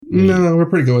No, we're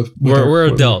pretty good with we're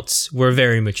adults. We're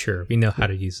very mature. We know how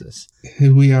to use this.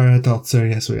 We are adults, sir.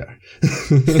 Yes, we are.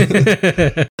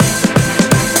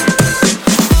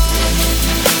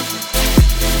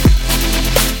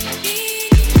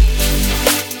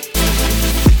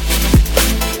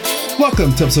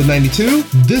 Welcome to episode 92.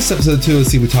 This episode 2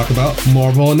 is we talk about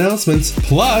Marvel announcements,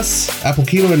 plus Apple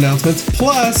Keynote announcements,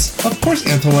 plus, of course,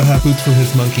 Anton would have boots for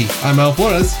his monkey. I'm Al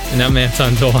Flores. And I'm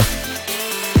Anton Dolan.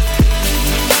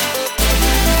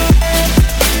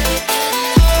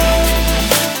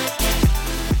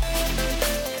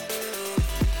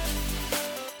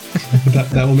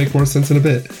 That will make more sense in a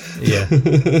bit. Yeah.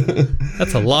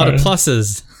 That's a lot of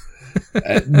pluses.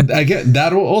 I get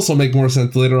that will also make more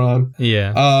sense later on.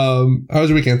 Yeah. How was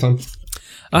your weekend, Tom?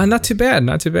 Not too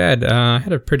bad. I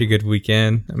had a pretty good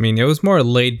weekend. I mean, it was more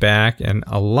laid back and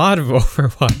a lot of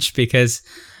Overwatch because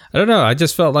I don't know. I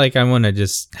just felt like I want to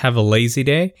just have a lazy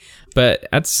day. But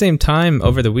at the same time,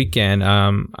 over the weekend,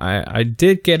 I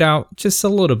did get out just a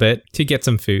little bit to get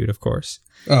some food, of course.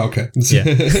 Oh, okay.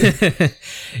 Yeah.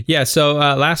 Yeah. So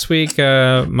last week,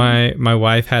 my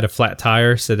wife had a flat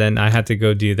tire, so then I had to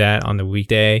go do that on the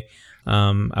weekday.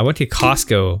 I went to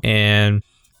Costco, and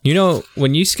you know,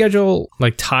 when you schedule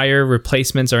like tire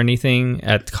replacements or anything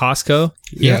at Costco,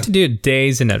 you have to do it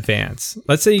days in advance.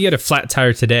 Let's say you get a flat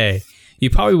tire today,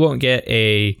 you probably won't get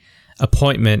a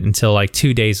appointment until like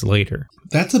 2 days later.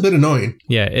 That's a bit annoying.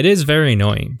 Yeah, it is very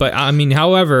annoying. But I mean,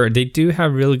 however, they do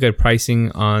have really good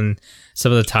pricing on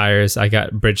some of the tires. I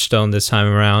got Bridgestone this time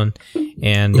around,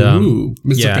 and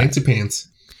Mr. Fancy Pants.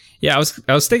 Yeah,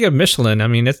 I was thinking of Michelin. I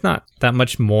mean, it's not that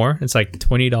much more. It's like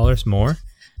 $20 more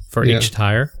for each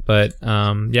tire. But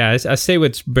I stay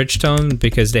with Bridgestone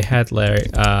because they had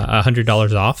like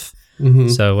 $100 off,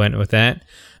 so I went with that.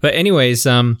 But anyways,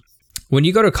 when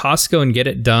you go to Costco and get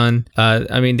it done,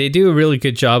 I mean, they do a really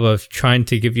good job of trying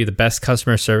to give you the best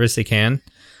customer service they can.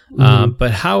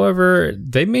 But however,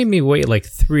 they made me wait like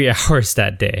 3 hours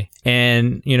that day.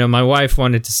 And, you know, my wife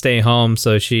wanted to stay home,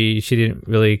 so she didn't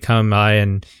really come by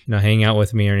and, you know, hang out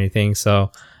with me or anything.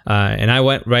 So, and I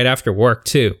went right after work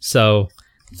too. So,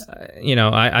 you know,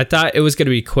 I thought it was going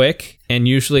to be quick, and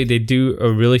usually they do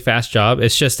a really fast job.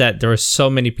 It's just that there were so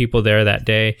many people there that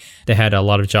day. They had a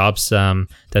lot of jobs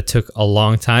that took a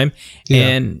long time. Yeah.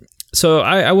 And so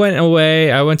I went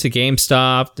away. I went to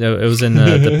GameStop. It was in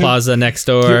the plaza next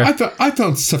door. Dude, I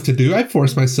found stuff to do. I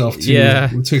forced myself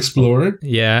to explore.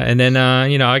 Yeah, and then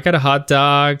you know, I got a hot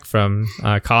dog from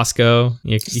Costco.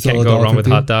 You can't go wrong with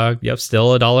hot dog. Yep,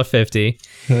 still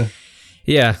 $1.50.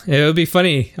 Yeah, it would be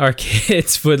funny. Our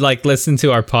kids would like listen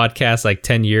to our podcast like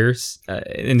 10 years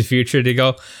in the future to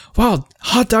go, wow,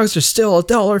 hot dogs are still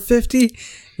 $1.50.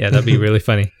 Yeah, that'd be really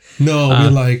funny. No,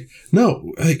 like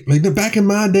back in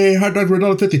my day, hot dogs were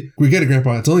 $1.50. We get it,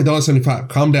 Grandpa. It's only $1.75.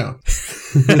 Calm down.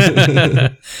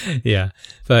 Yeah.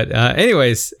 But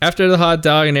anyways, after the hot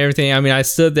dog and everything, I mean, I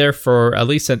stood there for at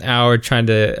least an hour trying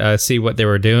to see what they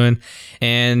were doing.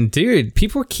 And dude,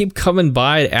 people keep coming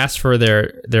by to ask for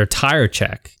their tire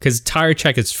check, because tire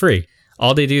check is free.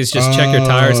 All they do is just check your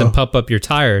tires and pump up your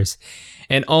tires.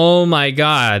 And oh my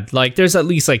God, like there's at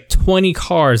least like 20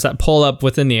 cars that pull up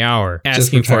within the hour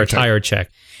asking for a tire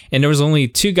check. And there was only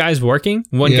 2 guys working.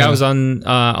 One guy was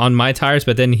on my tires,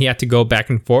 but then he had to go back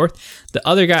and forth. The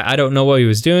other guy, I don't know what he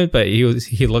was doing, but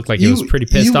he looked like he was pretty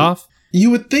pissed off. You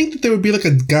would think that there would be like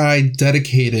a guy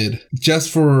dedicated just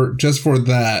for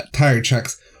that tire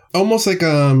checks. Almost like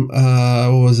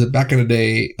what was it back in the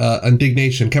day?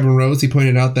 Indignation. Kevin Rose, he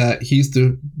pointed out that he used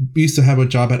to have a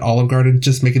job at Olive Garden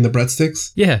just making the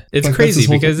breadsticks. Yeah, it's like,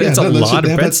 crazy because it's a lot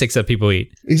of breadsticks that people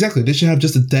eat. Exactly. They should have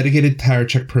just a dedicated tire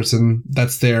check person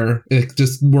that's there,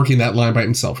 just working that line by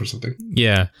himself or something.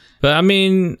 Yeah. But I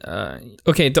mean,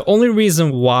 okay, the only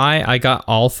reason why I got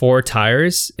all 4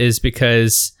 tires is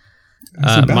because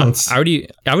I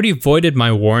already voided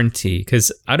my warranty,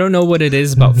 because I don't know what it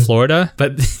is about Florida,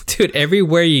 but dude,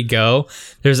 everywhere you go,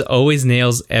 there's always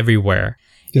nails everywhere.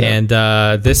 Yeah.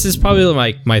 And this is probably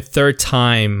like my 3rd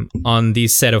time on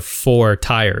these set of 4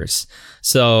 tires.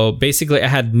 So basically I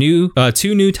had 2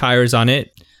 new tires on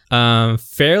it,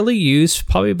 fairly used,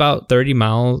 probably about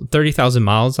 30,000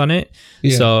 miles on it.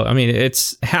 Yeah. So I mean,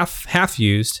 it's half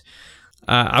used.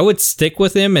 I would stick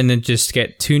with him and then just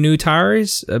get 2 new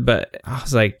tires. But I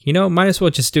was like, you know, might as well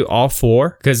just do all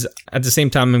 4, because at the same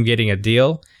time I'm getting a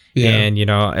deal. Yeah. And, you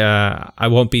know, I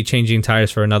won't be changing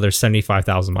tires for another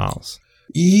 75,000 miles.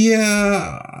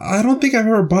 Yeah, I don't think I've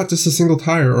ever bought just a single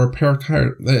tire or a pair of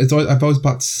tires. I've always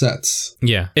bought sets.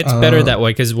 Yeah, it's better that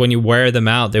way because when you wear them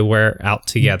out, they wear out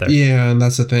together. Yeah, and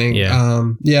that's the thing.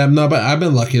 Yeah. No, but I've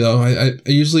been lucky though. I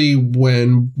usually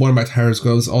when one of my tires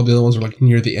goes, all the other ones are like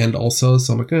near the end also.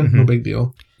 So I'm like, no big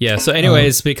deal. Yeah. So,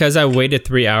 anyways, because I waited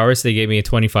 3 hours, they gave me a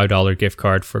 $25 gift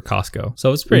card for Costco. So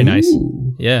it was pretty nice.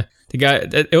 Yeah.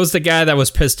 It was the guy that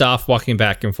was pissed off walking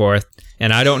back and forth.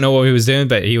 And I don't know what he was doing,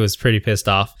 but he was pretty pissed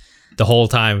off the whole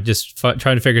time, just trying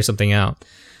to figure something out.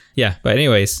 Yeah, but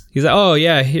anyways, he's like, "Oh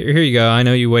yeah, here you go. I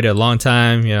know you waited a long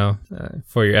time,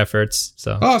 for your efforts."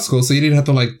 So that's cool. So you didn't have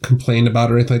to like complain about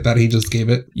it or anything like that. He just gave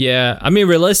it. Yeah, I mean,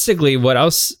 realistically, what I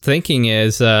was thinking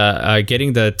is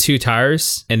getting the 2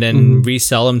 tires and then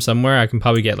resell them somewhere. I can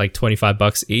probably get like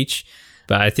 $25 each,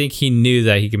 but I think he knew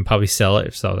that he can probably sell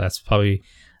it, so that's probably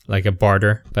like a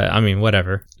barter. But I mean,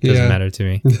 whatever, doesn't matter to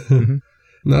me.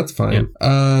 That's fine.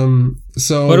 Yeah.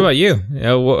 So what about you?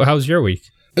 How was your week?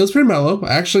 It was pretty mellow.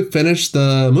 I actually finished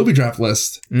the movie draft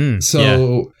list.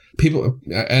 People,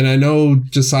 and I know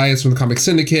Josiah's from the Comic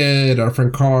Syndicate, our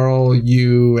friend Carl,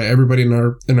 you, everybody in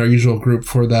our usual group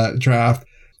for that draft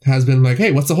has been like,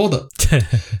 hey, what's the holdup?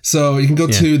 So you can go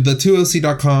to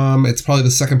the2oc.com. It's probably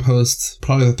the second post,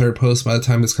 probably the third post by the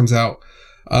time this comes out.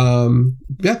 You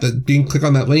can click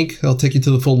on that link. It'll take you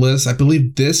to the full list. I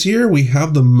believe this year we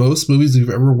have the most movies we've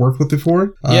ever worked with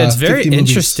before. Yeah, it's very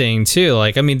interesting too.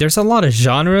 Like, I mean, there's a lot of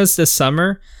genres this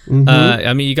summer.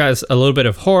 I mean, you got a little bit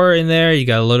of horror in there. You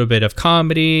got a little bit of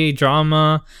comedy,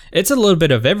 drama. It's a little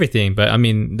bit of everything. But I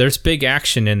mean, there's big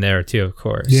action in there too, of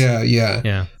course. Yeah.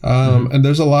 And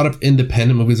there's a lot of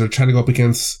independent movies that are trying to go up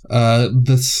against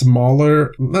the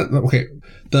smaller.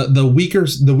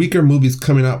 The weaker movies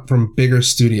coming out from bigger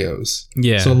studios.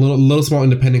 Yeah. So little small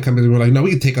independent companies were like, no,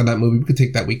 we could take on that movie. We could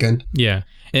take that weekend. Yeah.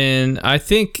 And I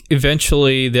think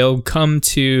eventually they'll come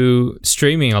to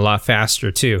streaming a lot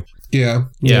faster too. Yeah.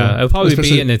 It'll probably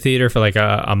be in the theater for like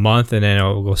a month and then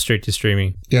it'll go straight to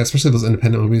streaming. Yeah, especially those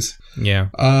independent movies. Yeah.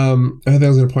 I think I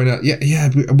was going to point out. Yeah.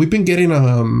 We've been getting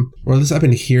or at least I've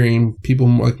been hearing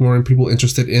more people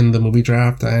interested in the movie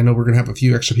draft. I know we're going to have a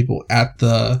few extra people at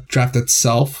the draft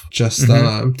itself just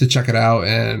to check it out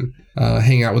and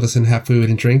hang out with us and have food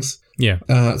and drinks. Yeah.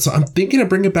 So I'm thinking of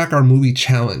bringing back our movie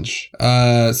challenge.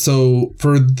 So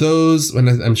for those, and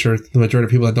I'm sure the majority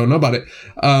of people that don't know about it,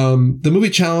 the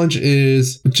movie challenge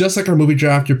is just like our movie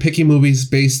draft. You're picking movies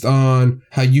based on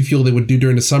how you feel they would do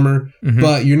during the summer,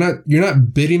 but you're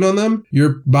not bidding on them.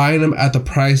 You're buying them at the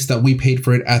price that we paid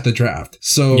for it at the draft.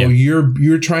 So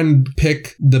you're trying to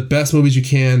pick the best movies you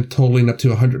can, totaling up to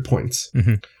 100 points.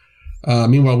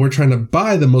 Meanwhile, we're trying to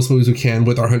buy the most movies we can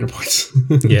with our 100 points.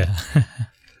 Yeah.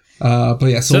 But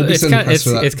yeah, so we'll be sending press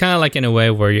for that. It's kind of like in a way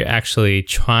where you're actually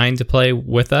trying to play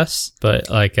with us, but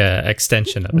like an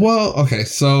extension of it. Well, okay,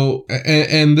 so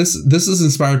and this is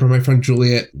inspired by my friend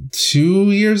Juliet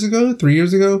 3 years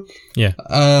ago. Yeah.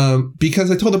 Because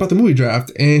I told her about the movie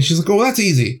draft, and she's like, "Oh, well, that's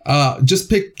easy. Just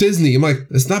pick Disney." I'm like,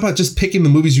 "It's not about just picking the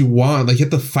movies you want. Like, you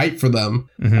have to fight for them.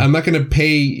 I'm not going to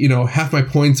pay half my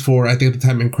points for, I think at the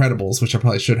time, Incredibles, which I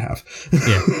probably should have."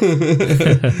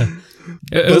 Yeah.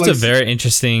 It was a very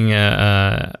interesting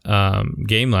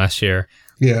game last year.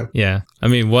 Yeah. I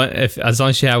mean, as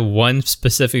long as you have one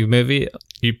specific movie,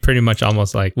 you pretty much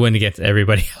almost like win against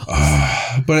everybody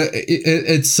else. But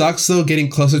it sucks though getting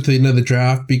closer to the end of the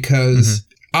draft because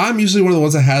I'm usually one of the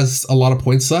ones that has a lot of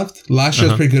points left. Last year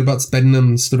I was pretty good about spending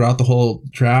them throughout the whole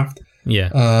draft.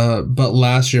 Yeah. But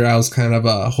last year I was kind of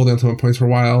holding on to my points for a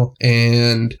while,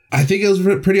 and I think it was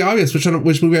pretty obvious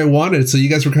which movie I wanted. So you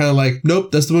guys were kind of like,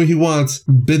 "Nope, that's the movie he wants.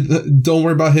 Don't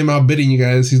worry about him outbidding you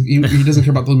guys. He doesn't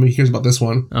care about the movie. He cares about this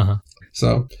one."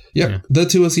 So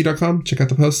the2oc.com. Check out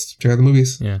the posts. Check out the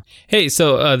movies. Yeah. Hey,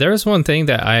 so there was one thing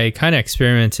that I kind of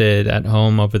experimented at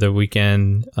home over the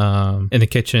weekend in the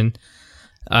kitchen.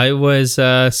 I was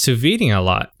sous videing a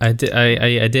lot. I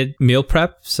did meal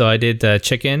prep, so I did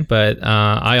chicken, but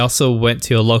I also went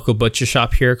to a local butcher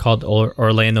shop here called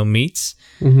Orlando Meats.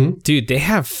 Dude, they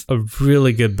have a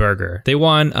really good burger. They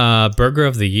won Burger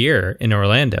of the Year in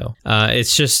Orlando.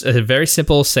 It's just a very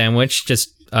simple sandwich,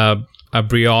 just a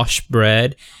brioche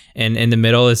bread, and in the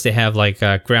middle is they have like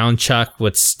a ground chuck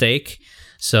with steak.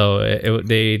 So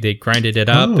they grinded it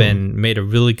up and made a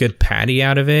really good patty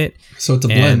out of it. So it's a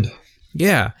blend.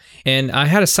 Yeah, and I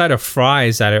had a side of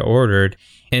fries that I ordered,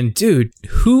 and dude,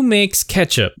 who makes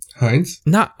ketchup? Heinz?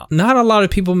 Not a lot of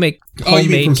people make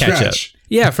homemade ketchup. Scratch?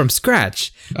 Yeah, from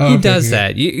scratch. Who does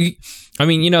that? I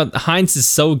mean, Heinz is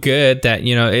so good that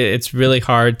it's really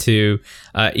hard to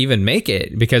even make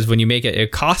it, because when you make it,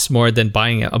 it costs more than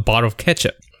buying a bottle of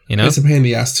ketchup. You know, it's a pain in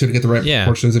the ass too to get the right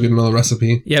proportions if you don't know the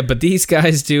recipe. Yeah, but these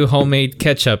guys do homemade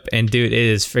ketchup, and dude, it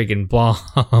is freaking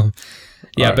bomb.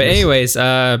 Yeah, but anyways,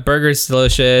 burger's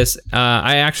delicious.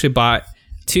 I actually bought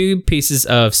 2 pieces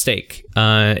of steak.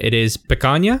 It is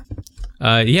picanha.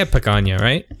 Yeah, picanha,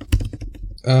 right?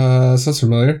 Sounds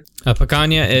familiar.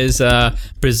 Picanha is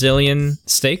Brazilian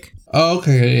steak. Oh,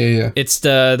 okay, yeah. It's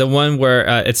the one where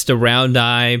it's the round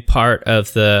eye part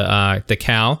of the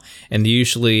cow, and they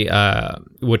usually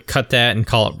would cut that and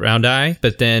call it round eye.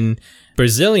 But then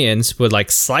Brazilians would like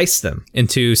slice them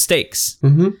into steaks.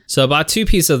 Mm-hmm. So I bought 2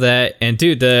 pieces of that, and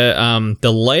dude, the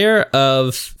layer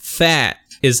of fat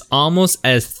is almost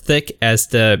as thick as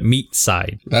the meat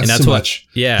side. That's too much.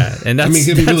 Yeah, and that's, I mean,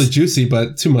 it can be really juicy,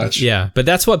 but too much. Yeah, but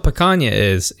that's what picanha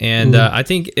is, and I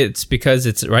think it's because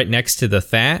it's right next to the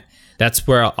fat. That's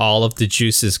where all of the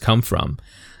juices come from.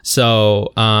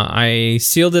 So I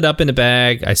sealed it up in a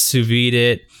bag. I sous vide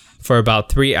it for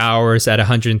about 3 hours at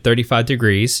 135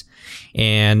 degrees.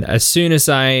 And as soon as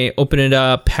I open it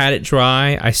up, pat it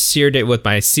dry, I seared it with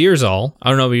my Searzall. I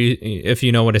don't know if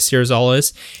you know what a Searzall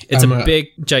is. It's a big,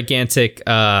 gigantic,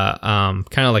 kind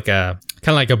of like a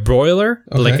broiler,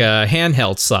 okay, like a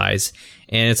handheld size,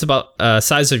 and it's about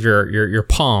size of your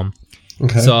palm.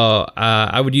 Okay. So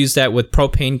I would use that with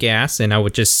propane gas, and I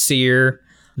would just sear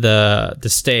the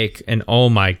steak, and oh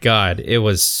my god, it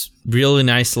was really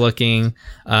nice looking.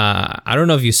 I don't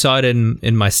know if you saw it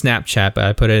in my Snapchat, but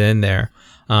I put it in there.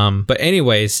 But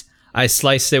anyways, I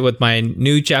sliced it with my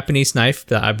new Japanese knife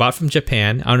that I bought from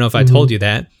Japan. I don't know if I told you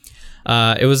that.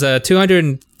 It was a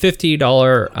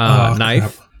 $250 knife.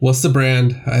 Crap. What's the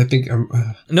brand? I think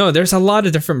No, there's a lot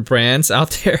of different brands out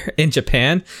there in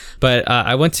Japan, but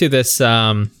I went to this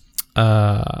I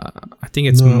think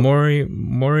it's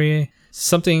Mori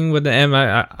something with the M.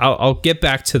 I'll get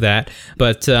back to that.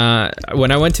 But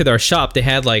when I went to their shop, they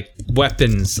had like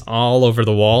weapons all over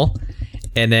the wall,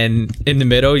 and then in the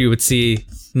middle you would see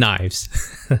knives,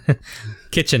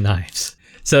 kitchen knives.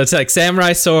 So it's like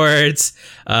samurai swords,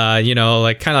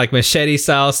 like kind of like machete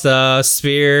style stuff,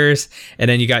 spears, and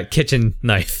then you got kitchen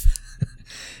knife.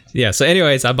 Yeah. So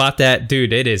anyways, I bought that.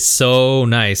 Dude, it is so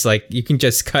nice. Like you can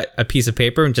just cut a piece of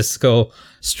paper and just go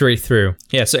straight through.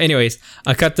 Yeah. So anyways,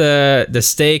 I cut the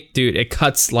steak. Dude, it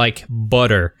cuts like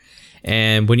butter.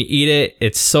 And when you eat it,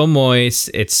 it's so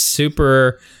moist. It's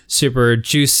super, super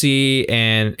juicy.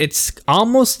 And it's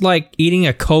almost like eating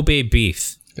a Kobe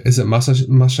beef. Is it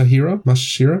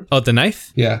Masahiro? Oh, the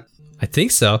knife? Yeah. I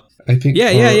think so. I think. Yeah.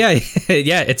 Yeah,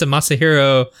 it's a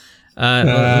Masahiro.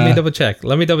 Let me double check.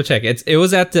 It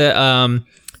was at the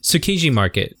Tsukiji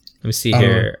market. Let me see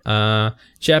here.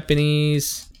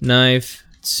 Japanese knife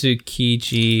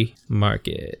Tsukiji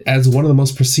market. As one of the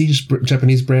most prestigious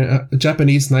Japanese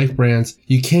knife brands,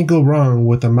 you can't go wrong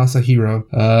with a Masahiro.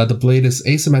 The blade is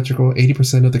asymmetrical.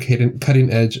 80% of the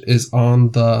cutting edge is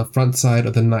on the front side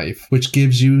of the knife, which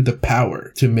gives you the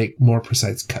power to make more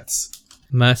precise cuts.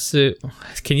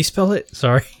 Can you spell it?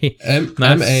 Sorry.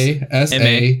 Masahiro.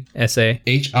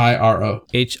 Hiro.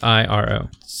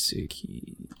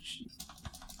 Tsukiji.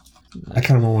 I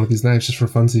kind of want one of these knives just for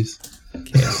funsies.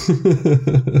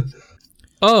 Okay.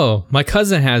 Oh, my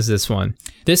cousin has this one.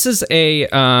 This is a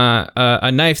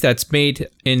knife that's made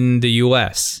in the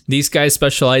U.S. These guys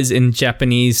specialize in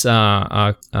Japanese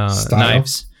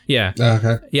knives. Yeah.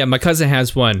 Okay. Yeah, my cousin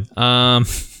has one.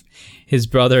 His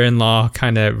brother-in-law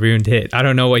kind of ruined it. I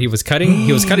don't know what he was cutting.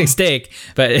 He was cutting steak,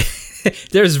 but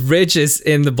there's ridges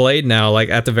in the blade now, like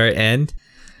at the very end.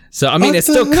 So, I mean, it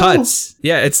still cuts.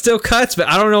 Yeah, it still cuts, but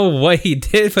I don't know what he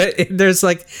did. But there's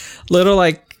like little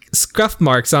like scuff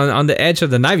marks on the edge of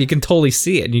the knife. You can totally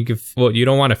see it. And you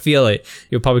don't want to feel it.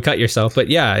 You'll probably cut yourself. But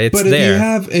yeah, it's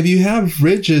there. But if you have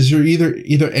ridges, you're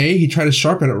either A, he tried to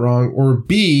sharpen it wrong, or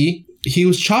B, he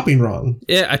was chopping wrong.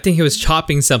 Yeah, I think he was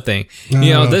chopping something.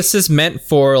 This is meant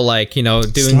for like, doing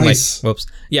slice.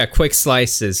 Quick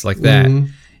slices like that. Mm-hmm.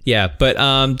 Yeah, but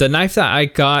the knife that I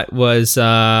got was,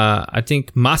 I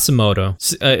think, Matsumoto.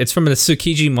 It's from the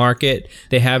Tsukiji market.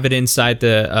 They have it inside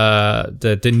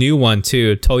the new one,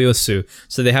 too, Toyosu.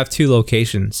 So they have 2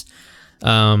 locations.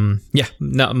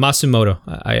 Matsumoto.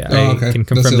 I can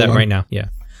confirm that right now. Yeah.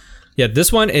 Yeah,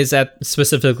 this one is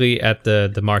specifically at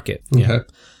the market. Okay. Yeah.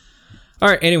 All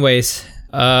right, anyways,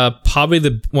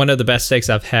 probably one of the best steaks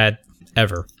I've had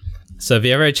ever. So if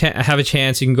you ever have a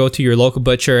chance, you can go to your local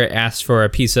butcher, ask for a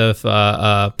piece of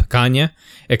picanha.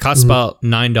 It costs about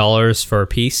 $9 for a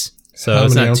piece, so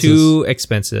it's not too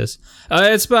expensive.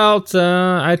 It's about,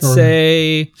 I'd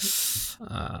say,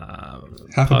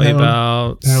 probably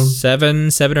about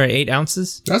 7 or 8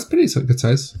 ounces. That's pretty good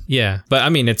size. Yeah, but I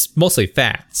mean, it's mostly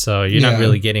fat, so you're not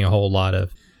really getting a whole lot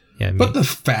of. Yeah, but the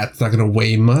fat's not gonna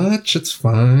weigh much. It's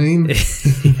fine.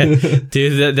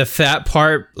 Dude, the fat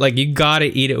part, like you gotta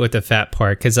eat it with the fat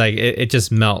part because like it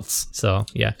just melts. So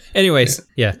yeah. Anyways,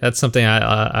 yeah, that's something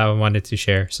I wanted to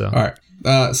share. So all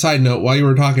right. Side note: while you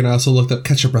were talking, I also looked up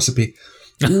ketchup recipe.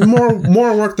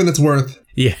 More work than it's worth.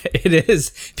 Yeah, it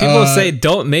is. People say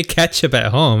don't make ketchup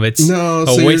at home. It's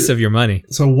a waste of your money.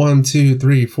 So 1, 2,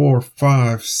 3, 4,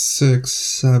 5, 6,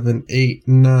 7, 8,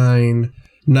 9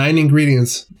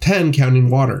 ingredients, 10 counting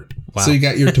water. Wow. So you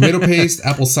got your tomato paste,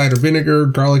 apple cider vinegar,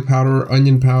 garlic powder,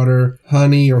 onion powder,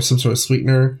 honey or some sort of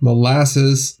sweetener,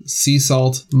 molasses, sea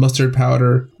salt, mustard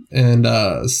powder, and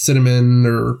cinnamon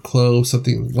or clove,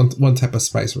 something, one type of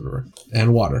spice or whatever,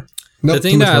 and water. Nope, the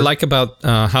thing that I like about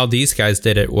how these guys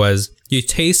did it was you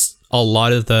taste a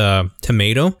lot of the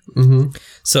tomato. Mm-hmm.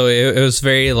 So it was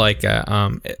very like,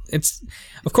 it's,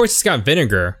 of course it's got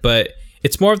vinegar, but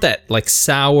it's more of that like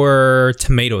sour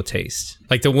tomato taste.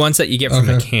 Like the ones that you get from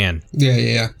a can.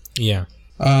 Yeah. Yeah,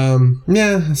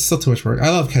 it's still too much work. I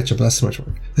love ketchup, but that's too much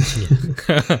work.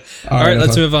 Yeah. All right,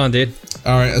 let's move on, dude.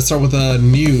 All right, let's start with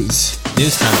news.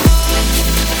 News time.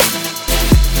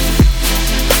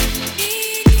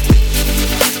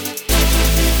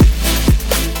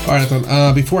 All right,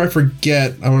 Nathan, before I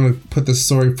forget, I want to put this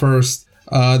story first.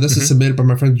 This is submitted by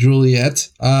my friend Juliet.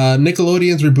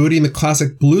 Nickelodeon's rebooting the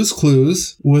classic Blue's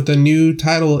Clues with a new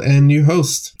title and new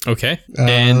host. Okay.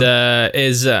 And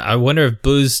I wonder if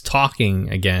Blue's talking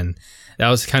again. That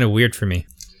was kind of weird for me.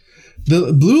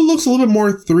 The Blue looks a little bit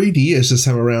more 3D-ish this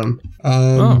time around.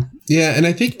 Yeah, and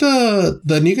I think the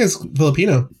new guy's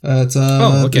Filipino. It's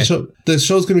okay. The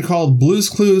show's gonna be called Blue's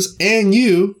Clues and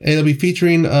You, and it'll be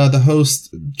featuring the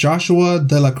host Joshua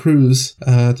De La Cruz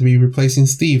to be replacing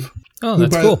Steve. Oh,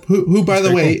 that's cool. Who by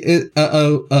the way,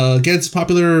 cool. Against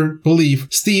popular belief,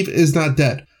 Steve is not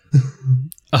dead.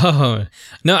 Oh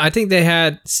no! I think they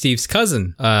had Steve's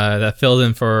cousin that filled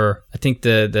in for I think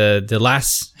the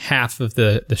last half of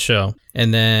the show,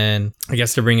 and then I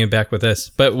guess they're bringing it back with this.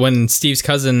 But when Steve's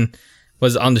cousin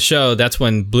was on the show, that's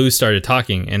when Blue started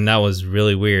talking, and that was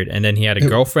really weird. And then he had a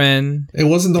girlfriend. It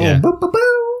wasn't the whole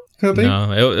kind of thing?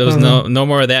 No, it was no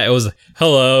more of that. It was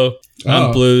hello.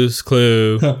 I'm Blue's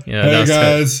Clue. Hey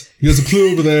guys, there's a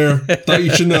clue over there. Thought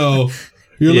you should know.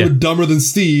 You're a little bit dumber than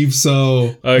Steve,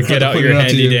 so get out your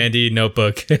handy dandy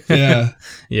notebook. Yeah.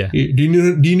 Yeah. Do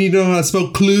you need to know how to spell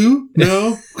clue?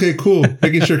 No? Okay, cool.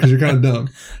 Making sure because you're kind of dumb.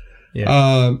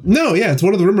 Yeah. No, yeah, it's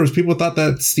one of the rumors. People thought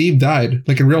that Steve died,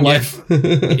 like in real life.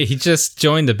 He just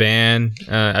joined the band.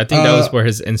 I think that was where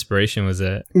his inspiration was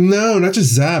at. No, not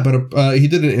just that, but he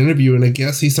did an interview, and I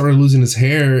guess he started losing his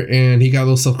hair, and he got a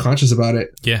little self-conscious about it.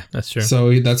 Yeah, that's true.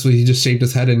 So that's what he just shaved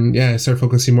his head, and started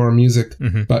focusing more on music.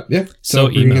 Mm-hmm. But yeah, so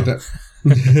we're gonna get that.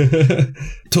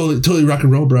 totally rock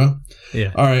and roll, bro.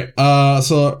 Yeah. All right.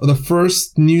 So the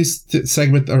first news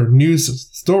segment or news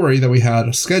story that we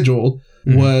had scheduled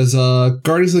was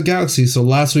Guardians of the Galaxy. So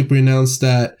last week we announced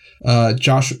that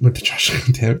James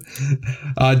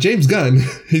Gunn,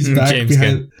 he's back James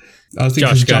behind. Gunn. I was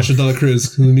thinking Joshua De La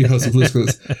Cruz, the new host of Blue's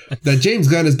Clues. That James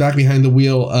Gunn is back behind the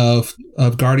wheel of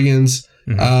Guardians.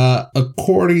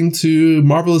 According to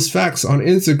Marvelous Facts on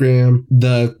Instagram,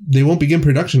 they won't begin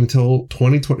production until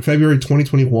February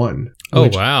 2021. Oh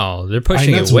wow, they're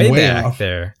pushing it way back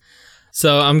there.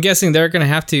 So I'm guessing they're going to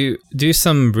have to do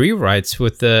some rewrites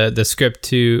with the script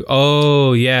to...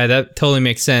 Oh, yeah, that totally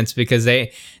makes sense because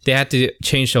they had to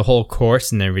change the whole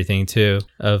course and everything, too,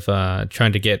 of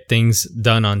trying to get things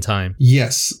done on time.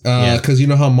 Yes, because you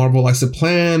know how Marvel likes to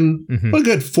plan a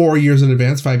good 4 years in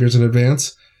advance, 5 years in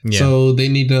advance. Yeah. So they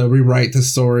need to rewrite the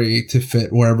story to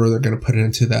fit wherever they're going to put it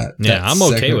into that. Yeah, I'm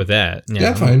segment. okay with that.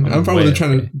 Yeah, fine. I'm fine with them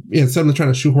trying to... Yeah, instead of them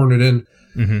trying to shoehorn it in.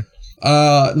 Mm-hmm.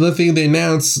 Another thing they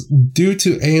announced, due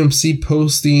to AMC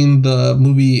posting the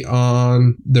movie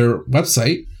on their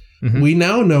website, we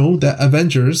now know that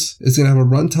Avengers is going to have a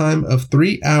runtime of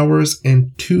 3 hours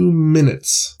and 2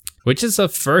 minutes. Which is a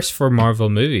first for Marvel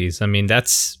movies. I mean,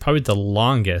 that's probably the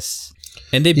longest.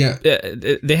 And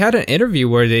they had an interview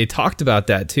where they talked about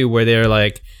that too, where they're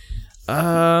like,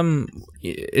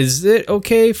 is it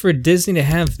okay for Disney to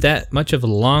have that much of a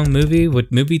long movie?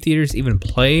 Would movie theaters even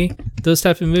play those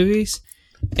type of movies?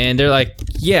 And they're like,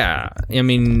 yeah, I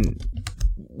mean,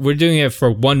 we're doing it for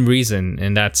one reason,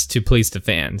 and that's to please the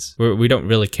fans. We don't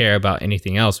really care about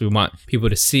anything else. We want people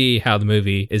to see how the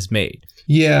movie is made.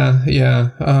 Yeah.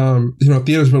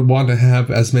 Theaters would want to have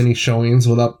as many showings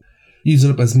without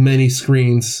using up as many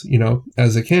screens,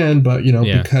 as they can. But,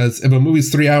 because if a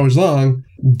movie's 3 hours long,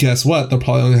 guess what? They'll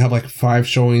probably only have like 5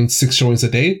 showings, 6 showings a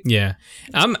day. Yeah.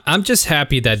 I'm just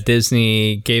happy that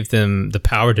Disney gave them the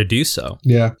power to do so.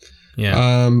 Yeah.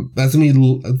 Yeah. That's gonna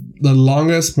be the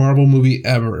longest Marvel movie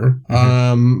ever.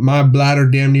 My bladder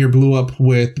damn near blew up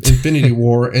with Infinity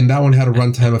War, and that one had a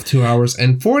runtime of 2 hours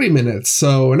and 40 minutes.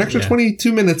 So an extra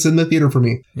 22 minutes in the theater for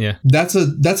me. Yeah. That's a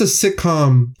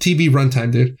sitcom TV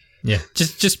runtime, dude. Yeah.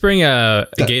 Just bring a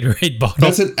Gatorade bottle.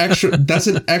 That's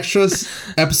an extra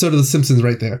episode of The Simpsons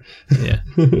right there. Yeah.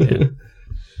 Yeah.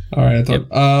 All right, I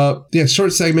thought,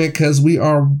 short segment because we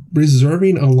are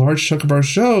reserving a large chunk of our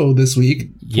show this week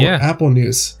for Apple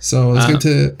news. So let's get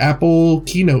to Apple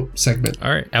keynote segment.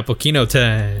 All right, Apple keynote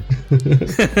time.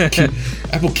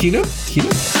 Apple keynote?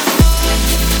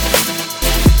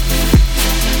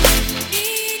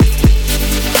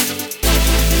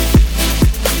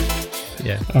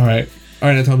 Yeah. All right,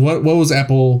 Anton, what was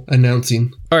Apple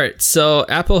announcing? All right, so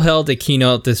Apple held a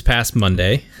keynote this past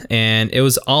Monday, and it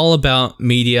was all about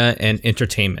media and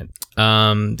entertainment.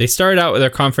 They started out with their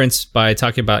conference by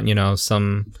talking about,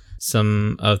 some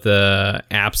of the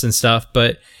apps and stuff,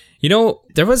 but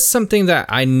there was something that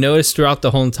I noticed throughout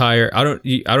the whole entire. I don't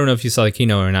know if you saw the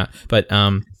keynote or not, but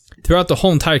throughout the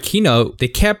whole entire keynote, they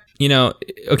kept,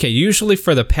 usually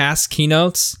for the past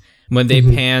keynotes, when they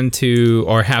pan to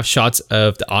or have shots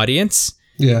of the audience,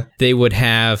 they would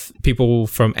have people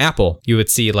from Apple. You would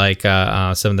see like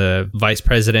some of the vice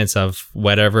presidents of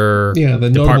whatever the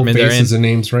department they're in. Faces and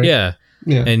names, right? Yeah.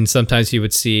 And sometimes you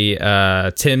would see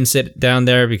Tim sit down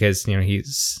there because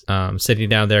he's sitting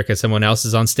down there because someone else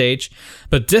is on stage.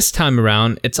 But this time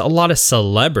around, it's a lot of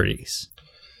celebrities.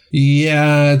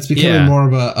 Yeah, it's becoming more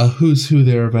of a who's who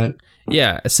there event.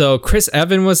 Yeah, so Chris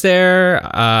Evans was there,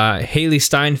 Haley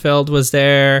Steinfeld was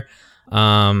there,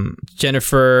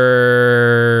 Jennifer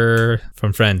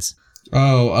from Friends.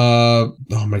 Oh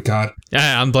my God.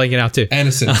 I'm blanking out too.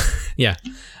 Aniston. Yeah.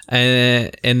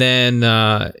 And then,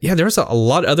 there was a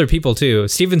lot of other people too.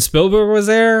 Steven Spielberg was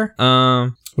there.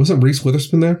 Wasn't Reese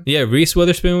Witherspoon there? Yeah, Reese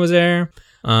Witherspoon was there.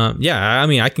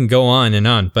 I can go on and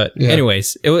on, but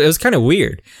anyways, it was kind of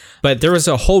weird. But there was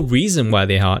a whole reason why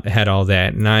they had all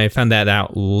that, and I found that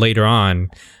out later on.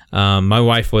 My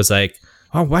wife was like,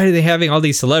 "Oh, why are they having all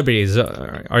these celebrities?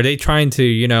 Are they trying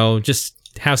to, just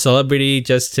have celebrity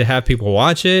just to have people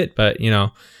watch it?" But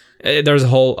there's a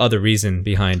whole other reason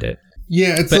behind it.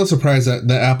 Yeah, it's no surprise that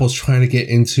Apple's trying to get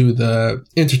into the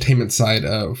entertainment side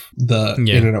of the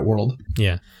internet world.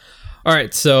 Yeah. All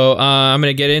right, so I'm going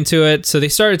to get into it. So they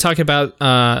started talking about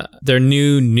their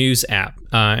new news app.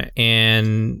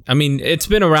 And, it's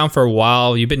been around for a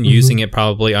while. You've been using it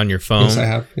probably on your phone. Yes, I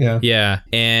have, yeah. Yeah,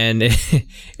 and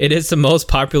it is the most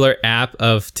popular app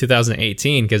of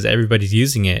 2018 because everybody's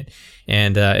using it.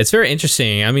 And it's very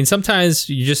interesting. Sometimes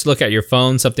you just look at your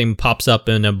phone, something pops up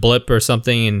in a blip or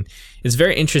something, and it's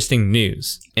very interesting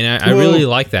news. And I really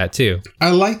like that too. I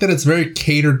like that it's very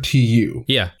catered to you.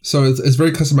 Yeah. So it's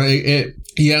very customized.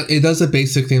 It does a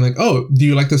basic thing like, oh, do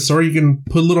you like this story? You can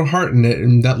put a little heart in it,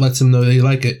 and that lets them know that you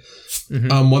like it.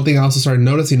 Mm-hmm. One thing I also started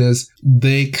noticing is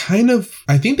I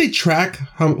think they track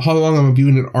how long I'm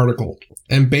viewing an article.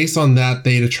 And based on that,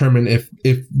 they determine if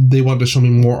they want to show me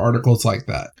more articles like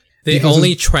that. They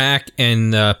only track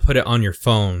and put it on your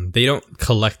phone. They don't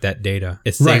collect that data.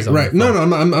 It stays on your phone. No,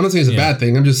 I'm not saying it's a bad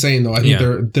thing. I'm just saying though, I think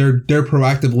they're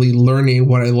proactively learning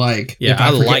what I like. Yeah, I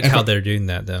like how they're doing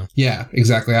that though. Yeah,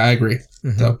 exactly. I agree.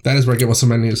 Mm-hmm. So that is where I get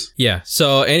some of my news. Yeah.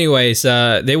 So, anyways,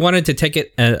 they wanted to take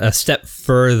it a step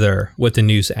further with the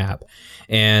news app.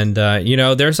 And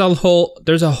there's a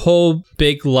whole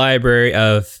big library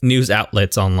of news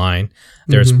outlets online.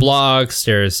 There's blogs,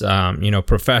 there's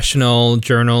professional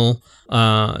journalists.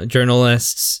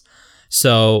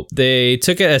 So they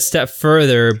took it a step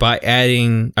further by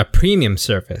adding a premium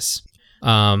service.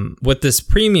 With this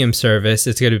premium service,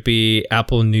 it's going to be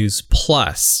Apple News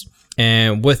Plus.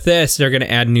 And with this, they're going to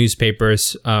add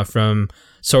newspapers from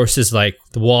sources like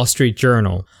the Wall Street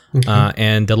Journal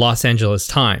and the Los Angeles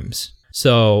Times.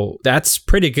 So that's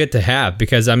pretty good to have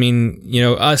because,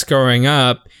 us growing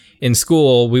up in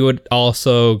school, we would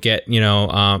also get,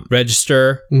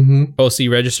 Register, OC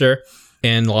Register,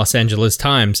 and Los Angeles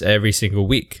Times every single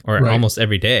week or almost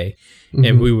every day. Mm-hmm.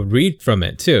 And we would read from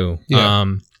it too. Yeah.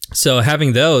 So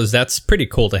having those, that's pretty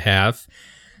cool to have.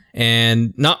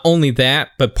 And not only that,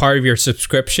 but part of your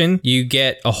subscription, you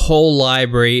get a whole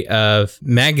library of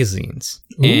magazines.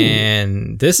 Ooh.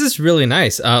 And this is really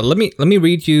nice. Let me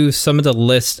read you some of the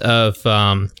list of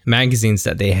magazines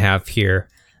that they have here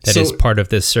that is part of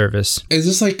this service. Is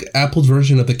this like Apple's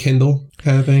version of the Kindle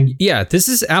kind of thing? Yeah, this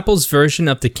is Apple's version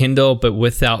of the Kindle, but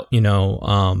without,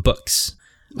 books.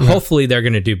 Yeah. Hopefully they're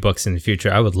going to do books in the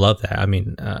future. I would love that.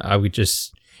 I would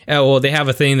just... they have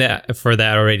a thing for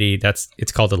that already.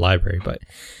 It's called the library, but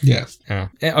yeah.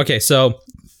 Okay, so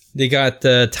They got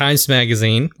the Times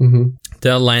Magazine, Mm-hmm.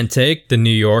 the Atlantic, the New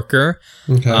Yorker.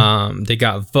 Okay. They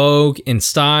got Vogue, In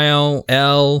Style,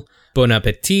 Elle, Bon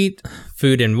Appetit,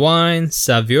 Food and Wine,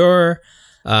 Saveur,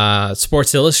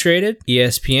 Sports Illustrated,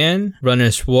 ESPN,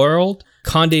 Runner's World,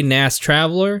 Condé Nast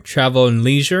Traveler, Travel and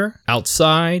Leisure,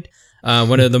 Outside.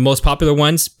 One of the most popular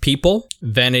ones, People,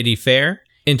 Vanity Fair,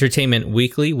 Entertainment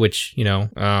Weekly, which, you know,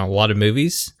 a lot of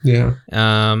movies. Yeah.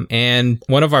 And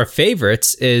one of our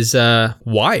favorites is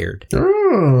Wired.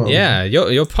 Oh. Yeah,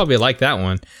 you'll probably like that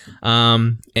one.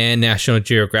 And National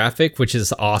Geographic, which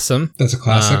is awesome. That's a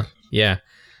classic. Yeah.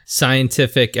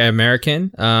 Scientific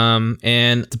American,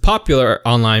 and the popular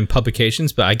online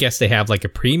publications, but I guess they have like a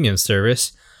premium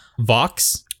service.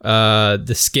 Vox,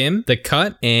 The Skim, The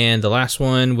Cut, and the last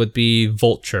one would be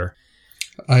Vulture.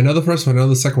 I know the first one. I know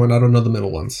the second one. I don't know the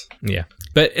middle ones. Yeah,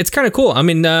 but it's kind of cool. I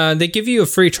mean, they give you a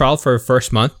free trial for a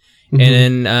first month, Mm-hmm. and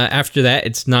then after that,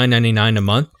 it's $9.99 a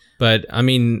month. But I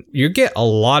mean, you get a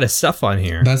lot of stuff on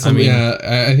here. That's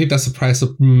I think that's the price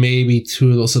of maybe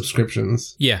 2 of those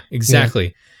subscriptions. Yeah, exactly.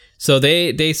 Yeah. So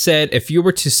they said if you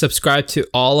were to subscribe to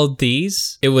all of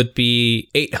these, it would be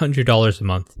 $800 a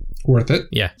month. Worth it.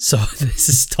 Yeah. So this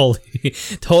is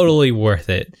totally worth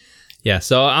it. Yeah.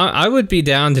 So I would be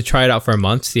down to try it out for a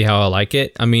month, see how I like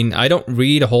it. I mean, I don't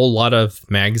read a whole lot of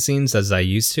magazines as I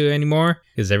used to anymore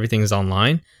because everything is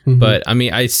online. Mm-hmm. But I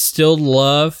mean, I still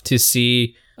love to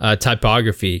see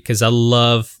typography because I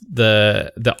love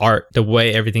the art, the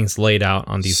way everything's laid out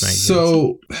on these magazines.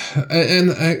 So,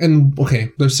 and okay,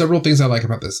 there's several things I like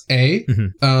about this.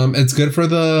 It's good for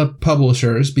the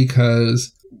publishers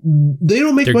because they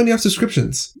don't make money off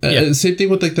subscriptions. Same thing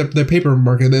with like the paper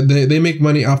market. They make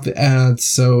money off the ads,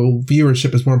 so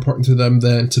viewership is more important to them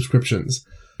than subscriptions.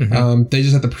 Mm-hmm. They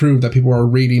just have to prove that people are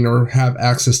reading or have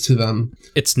access to them.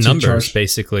 It's numbers,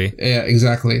 basically. Yeah,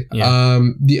 exactly. Yeah.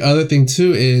 The other thing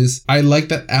too is I like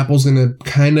that Apple's going to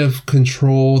kind of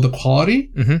control the quality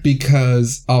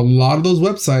because a lot of those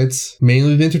websites,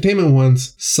 mainly the entertainment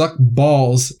ones, suck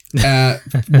balls at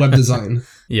web design.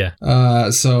 Yeah.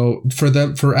 So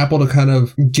for Apple to kind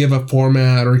of give a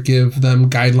format or give them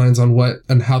guidelines on what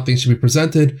and how things should be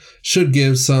presented should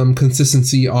give some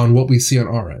consistency on what we see on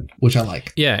our end, which I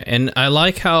like. Yeah, and I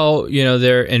like how, you know,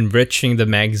 they're enriching the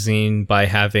magazine by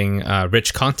having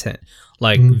rich content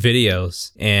like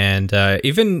videos and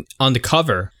even on the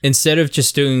cover, instead of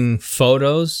just doing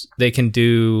photos, they can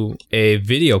do a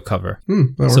video cover.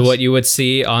 So what you would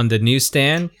see on the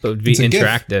newsstand would be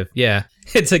interactive. Yeah.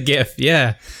 It's a GIF,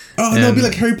 yeah. Oh, no, it'd be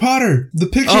like Harry Potter, the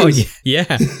pictures. Oh, yeah.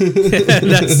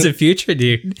 That's the future,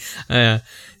 dude. Yeah,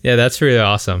 that's really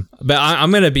awesome. But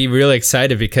I'm going to be really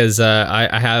excited because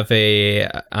I have an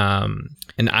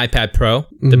iPad Pro,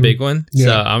 the big one. Yeah.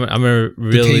 So I'm going to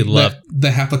really love...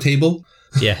 The half a table?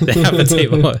 Yeah, the half a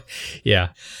table. Yeah.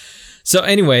 So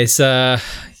anyways,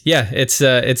 it's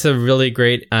a really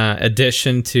great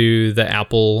addition to the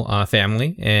Apple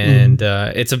family, and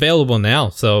it's available now,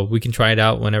 so we can try it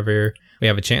out whenever we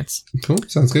have a chance. Cool,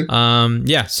 sounds good.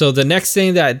 So the next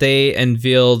thing that they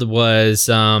unveiled was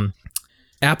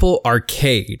Apple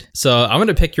Arcade. So I'm going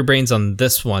to pick your brains on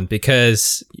this one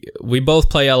because we both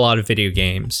play a lot of video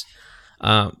games.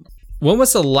 When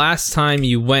was the last time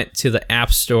you went to the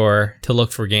App Store to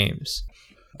look for games?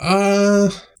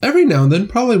 Every now and then,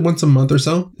 probably once a month or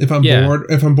so. If I'm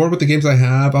bored with the games I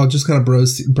have, I'll just kind of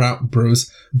browse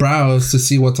to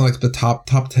see what's on like the top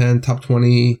 10, top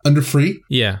 20 under free.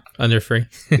 Yeah, under free.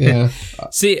 Yeah.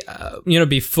 See,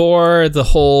 before the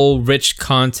whole rich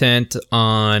content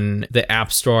on the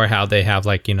App Store, how they have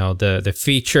like, the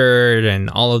featured and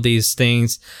all of these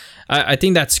things, I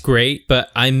think that's great, but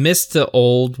I miss the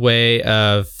old way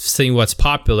of seeing what's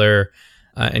popular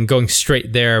and going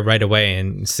straight there right away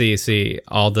and see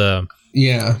all the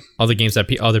games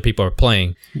that other people are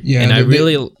playing. Yeah, and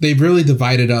they've really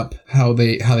divided up how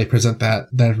they present that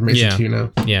information to you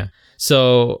now. Yeah.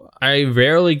 So I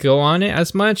rarely go on it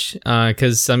as much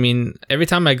because I mean every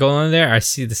time I go on there I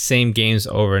see the same games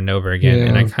over and over again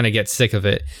and I kind of get sick of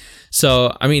it.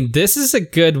 So, I mean, this is a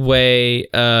good way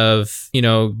of,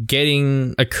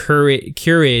 getting a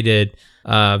curated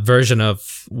version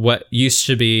of what used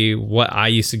to be what I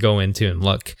used to go into and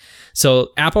look.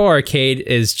 So, Apple Arcade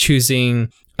is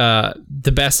choosing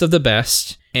the best of the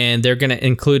best, and they're going to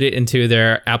include it into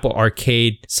their Apple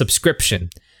Arcade subscription.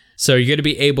 So, you're going to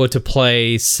be able to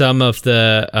play some of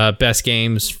the best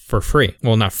games for free.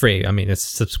 Well, not free. I mean, it's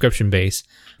subscription based.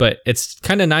 But it's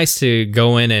kind of nice to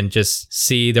go in and just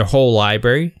see their whole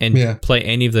library and play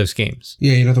any of those games.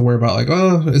 Yeah, you don't have to worry about like,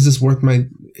 is this worth me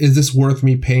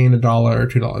paying $1 or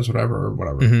 $2, whatever.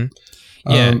 Mm-hmm.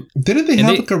 Didn't they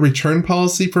have like a return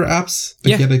policy for apps?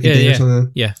 Like, or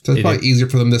something? Yeah. So it's probably easier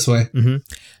for them this way. Mm-hmm.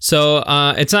 So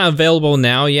it's not available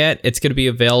now yet. It's going to be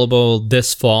available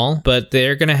this fall, but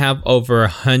they're going to have over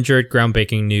 100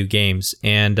 groundbreaking new games.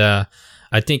 And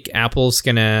I think Apple's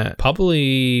going to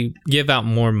probably give out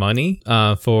more money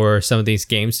for some of these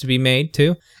games to be made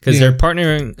too, because they're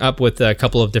partnering up with a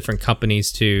couple of different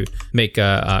companies to make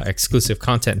exclusive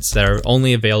contents that are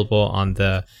only available on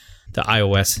the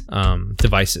iOS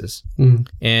devices.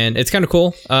 And it's kind of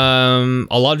cool. A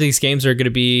lot of these games are going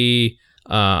to be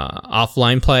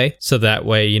offline play, so that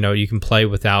way you can play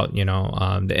without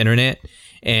the internet,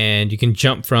 and you can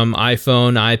jump from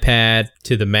iPhone, iPad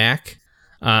to the Mac.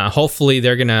 Hopefully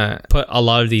they're gonna put a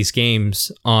lot of these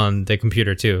games on the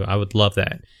computer too. I would love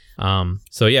that.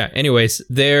 So yeah, anyways,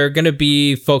 they're gonna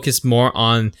be focused more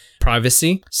on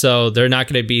privacy, so they're not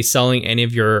gonna be selling any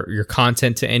of your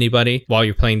content to anybody while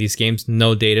you're playing these games.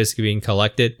 No data is being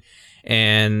collected.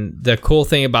 And the cool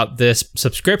thing about this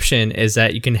subscription is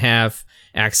that you can have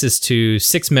access to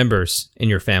 6 members in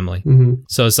your family.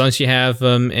 So as long as you have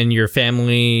them in your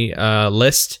family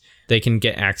list, they can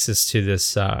get access to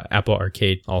this Apple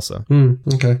Arcade also.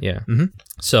 Okay. Yeah.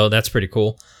 So that's pretty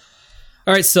cool.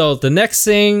 All right. So the next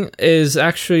thing is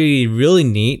actually really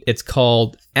neat. It's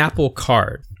called Apple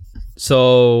Card.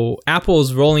 So Apple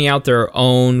is rolling out their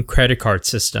own credit card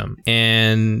system.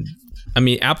 And I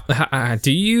mean,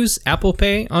 do you use Apple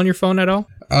Pay on your phone at all?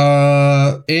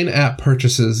 In-app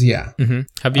purchases, yeah.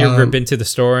 Have you ever been to the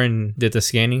store and did the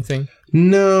scanning thing?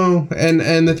 No,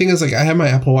 and the thing is, like, I have my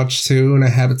Apple Watch too, and I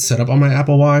have it set up on my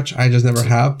Apple Watch. I just never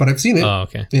have, but I've seen it. Oh,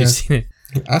 okay. Yeah. You've seen it.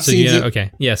 I've seen it. Okay.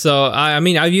 Yeah. So I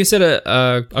mean, I've used it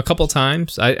a couple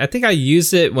times. I think I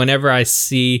use it whenever I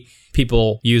see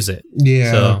people use it.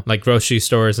 Yeah. So like grocery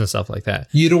stores and stuff like that.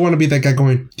 You don't want to be that guy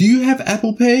going, do you have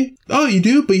Apple Pay? Oh, you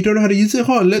do, but you don't know how to use it?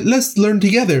 Hold on, let's learn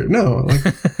together. No, like,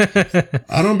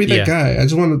 I don't want to be that guy. I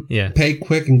just want to pay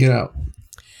quick and get out.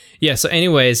 Yeah. So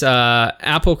anyways,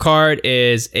 Apple Card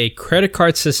is a credit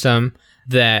card system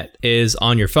that is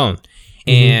on your phone.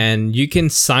 And you can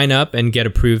sign up and get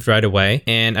approved right away.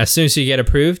 And as soon as you get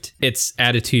approved, it's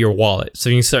added to your wallet. So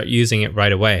you can start using it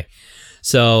right away.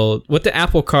 So with the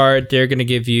Apple Card, they're going to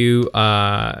give you,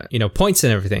 points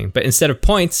and everything. But instead of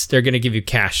points, they're going to give you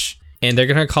cash. And they're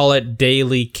going to call it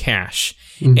daily cash.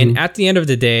 And at the end of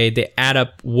the day, they add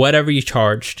up whatever you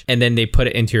charged, and then they put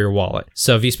it into your wallet.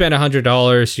 So if you spend $100,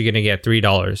 you're going to get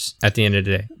 $3 at the end of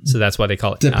the day. So that's why they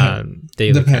call it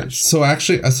daily cash. So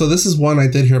actually, this is one I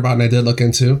did hear about and I did look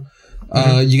into.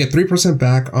 You get 3%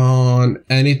 back on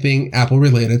anything Apple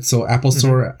related. So Apple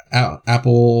Store,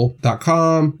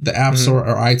 apple.com, the App Store,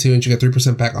 or iTunes, you get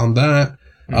 3% back on that.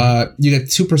 You get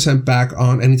 2% back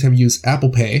on anytime you use Apple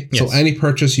Pay. Yes. So any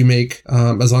purchase you make,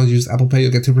 as long as you use Apple Pay,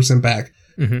 you'll get 2% back.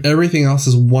 Everything else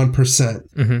is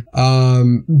 1%.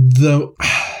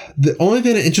 The only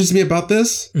thing that interests me about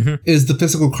this is the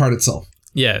physical card itself.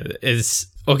 Yeah, it's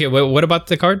okay. What about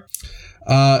the card?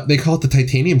 They call it the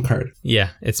titanium card. Yeah,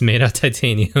 it's made out of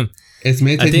titanium. It's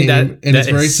made of titanium, and it's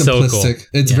very simplistic. So cool.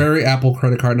 It's very Apple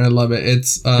credit card, and I love it.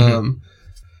 It's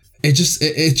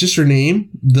it's just your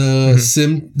name, the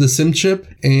SIM chip,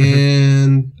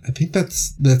 and I think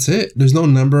that's it. There's no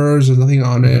numbers, there's nothing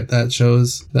on it that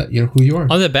shows that who you are.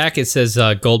 On the back it says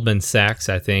Goldman Sachs,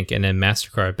 I think, and then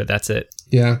MasterCard, but that's it.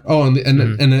 Yeah. Oh, and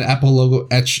the Apple logo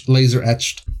laser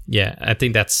etched. Yeah, I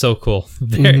think that's so cool.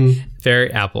 Very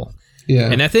very Apple.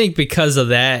 Yeah. And I think because of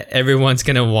that, everyone's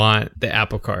going to want the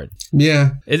Apple Card.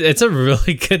 Yeah. It's a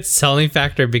really good selling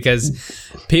factor because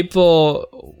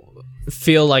people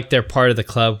feel like they're part of the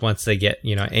club once they get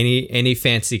any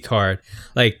fancy card.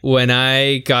 Like when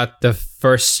I got the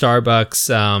first Starbucks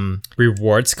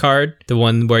rewards card, the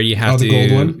one where you have the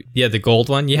gold one. Yeah, the gold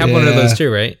one. You have one of those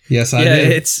too, right? Yes, I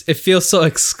did. It feels so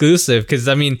exclusive because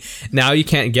I mean now you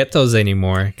can't get those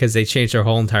anymore because they changed their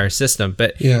whole entire system.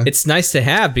 But it's nice to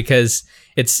have because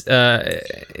it's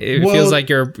feels like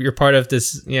you're part of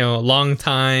this long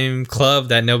time club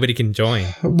that nobody can join.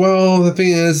 Well, the thing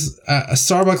is,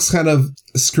 Starbucks kind of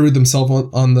screwed themselves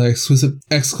on the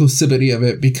exclusivity of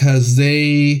it because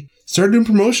they started doing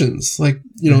promotions like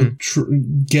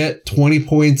get 20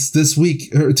 points this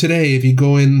week or today if you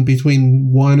go in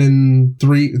between 1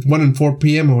 and 4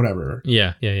 p.m. or whatever.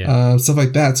 Yeah. Stuff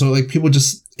like that. So like people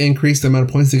just increased the amount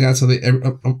of points they got. So they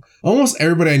almost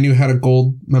everybody I knew had a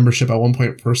gold membership at one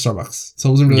point for Starbucks. So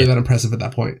it wasn't really that impressive at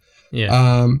that point.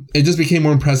 Yeah. It just became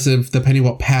more impressive depending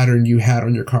what pattern you had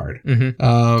on your card. Mm-hmm.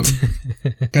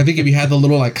 I think if you had the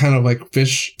little like kind of like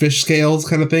fish scales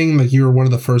kind of thing, like you were one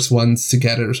of the first ones to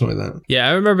get it or something like that. Yeah,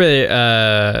 I remember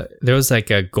there was like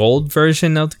a gold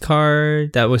version of the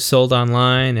card that was sold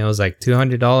online. It was like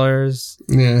 $200.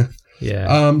 Yeah.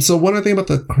 Yeah. So one other thing about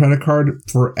the credit card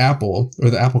for Apple, or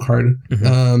the Apple Card,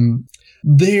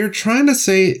 they're trying to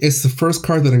say it's the first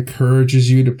card that encourages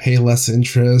you to pay less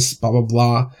interest, blah, blah,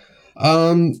 blah.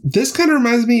 This kind of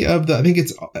reminds me of I think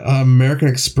it's American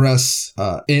Express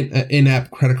in-app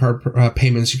credit card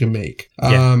payments you can make.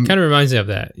 Kind of reminds me of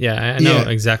that. Yeah, I know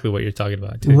exactly what you're talking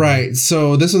about too. Right.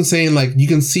 So this one's saying like you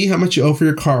can see how much you owe for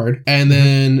your card, and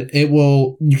then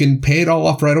you can pay it all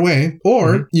off right away,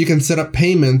 or you can set up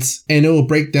payments and it will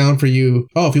break down for you.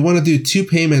 Oh, if you want to do 2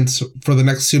 payments for the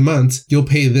next 2 months, you'll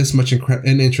pay this much in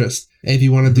interest. And if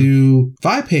you want to do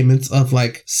 5 payments of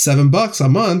like $7 a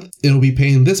month, it'll be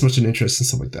paying this much in interest and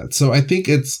stuff like that. So I think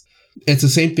it's the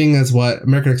same thing as what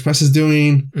American Express is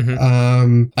doing.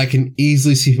 I can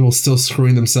easily see people still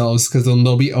screwing themselves because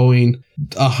they'll be owing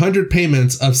 100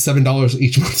 payments of $7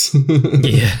 each month.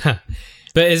 Yeah.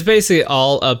 But it's basically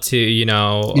all up to,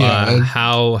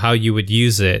 how you would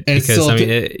use it. Because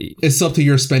it's still up to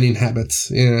your spending habits.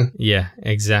 Yeah. Yeah,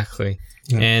 exactly.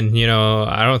 Yeah. And,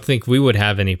 I don't think we would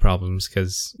have any problems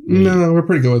because... No, we're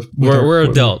pretty good with we're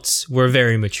adults. We're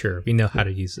very mature. We know how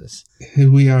to use this.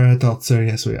 We are adults, sir.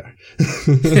 Yes, we are.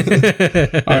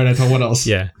 All right, Anton, what else?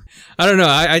 Yeah. I don't know.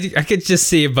 I could just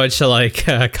see a bunch of like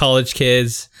college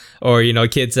kids or,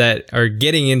 kids that are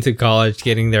getting into college,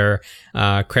 getting their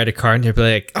credit card, and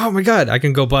they're like, oh my God, I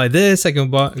can go buy this. I can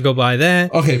go buy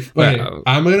that. Okay, wait.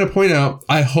 I'm going to point out,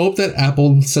 I hope that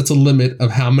Apple sets a limit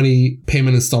of how many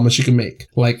payment installments you can make.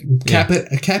 Like cap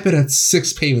it at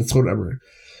 6 payments or whatever.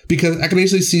 Because I can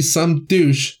actually see some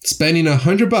douche spending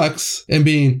 $100 and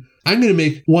being, I'm going to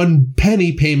make 1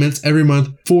 penny payments every month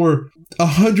for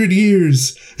 100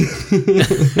 years.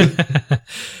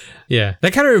 Yeah,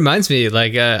 that kind of reminds me.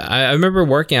 Like, I remember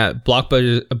working at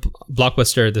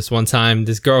Blockbuster this one time.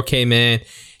 This girl came in.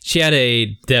 She had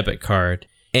a debit card.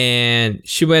 And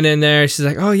she went in there. She's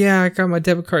like, oh, yeah, I got my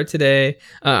debit card today.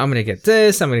 I'm going to get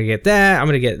this. I'm going to get that. I'm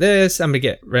going to get this. I'm going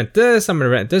to rent this. I'm going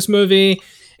to rent this movie.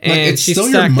 And she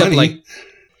stacked up like...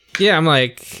 Yeah, I'm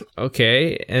like,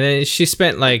 okay. And then she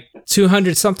spent like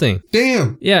 200 something.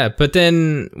 Damn. Yeah, but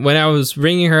then when I was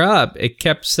ringing her up, it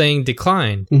kept saying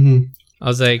decline. I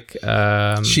was like...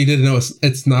 she didn't know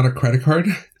it's not a credit card?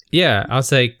 Yeah, I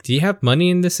was like, do you have money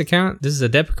in this account? This is a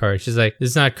debit card. She's like, this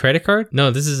is not a credit card? No,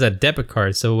 this is a debit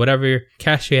card. So whatever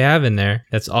cash you have in there,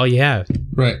 that's all you have.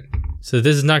 Right. So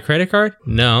this is not credit card?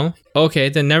 No. Okay,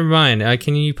 then never mind.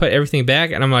 Can you put everything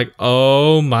back? And I'm like,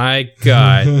 oh my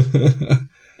God.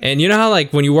 And you know how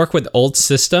like when you work with old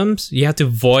systems, you have to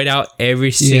void out every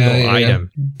single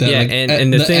item.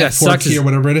 And the thing that sucks is, or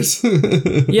whatever it is.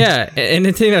 Yeah, and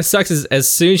the thing that sucks is as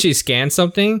soon as she scans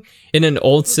something in an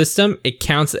old system, it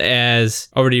counts as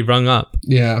already rung up.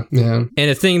 Yeah. And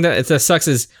the thing that sucks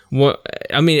is,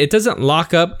 it doesn't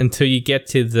lock up until you get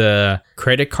to the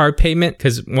credit card payment,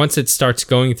 because once it starts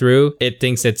going through, it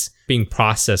thinks it's being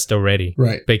processed already.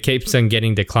 Right. But it keeps on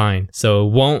getting declined.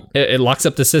 So it locks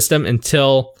up the system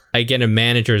until I get a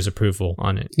manager's approval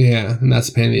on it. Yeah, and that's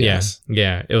a pain in the ass.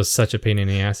 Yeah, it was such a pain in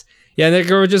the ass. Yeah, and the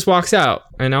girl just walks out,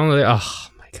 and I'm like, oh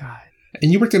my God.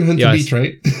 And you worked in Huntington Beach,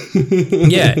 right?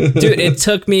 Yeah, dude, it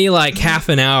took me like half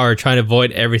an hour trying to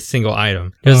void every single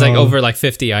item. It was like over like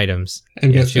 50 items.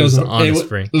 And guess she was on a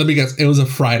spring. Let me guess, it was a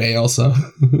Friday also,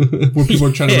 where people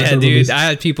were trying to rent dude, I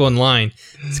had people in line.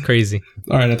 It's crazy.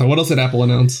 All right, Nathan, what else did Apple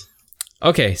announce?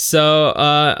 Okay, so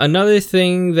another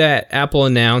thing that Apple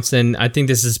announced, and I think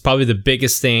this is probably the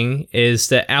biggest thing, is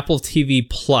the Apple TV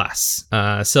Plus.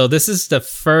 So this is the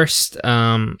first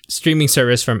streaming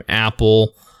service from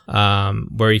Apple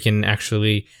where you can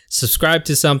actually subscribe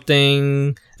to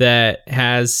something that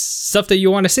has stuff that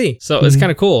you want to see. So it's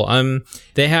kind of cool.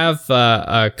 They have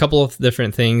a couple of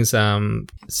different things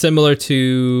similar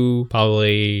to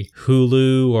probably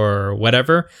Hulu or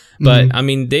whatever. But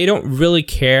they don't really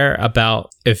care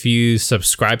about if you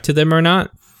subscribe to them or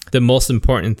not. The most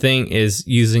important thing is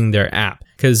using their app.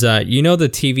 Because the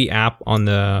TV app on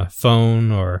the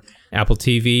phone or Apple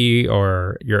TV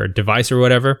or your device or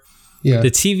whatever. Yeah.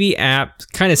 The TV app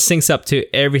kind of syncs up to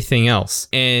everything else.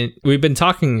 And we've been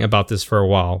talking about this for a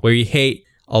while, where you hate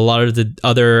a lot of the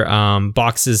other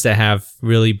boxes that have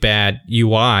really bad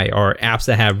UI or apps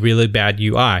that have really bad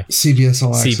UI. CBS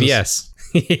All Access.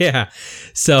 CBS. Yeah.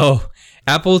 So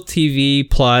Apple TV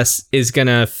Plus is going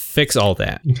to fix all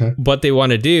that. Okay. What they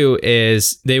want to do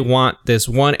is they want this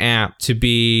one app to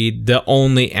be the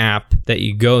only app that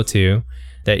you go to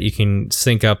that you can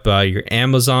sync up your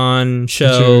Amazon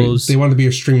shows. They want to be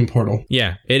a streaming portal.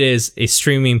 Yeah, it is a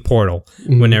streaming portal.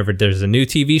 Whenever there's a new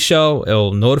TV show,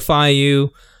 it'll notify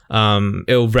you.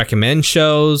 It'll recommend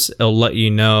shows. It'll let you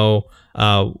know,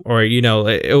 or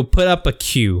it'll put up a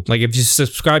queue. Like if you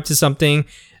subscribe to something,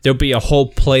 there'll be a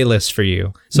whole playlist for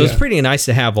you. So it's pretty nice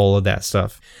to have all of that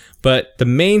stuff. But the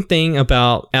main thing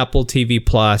about Apple TV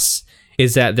Plus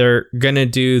is that they're gonna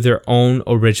do their own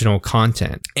original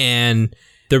content, and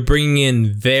they're bringing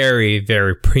in very,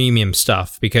 very premium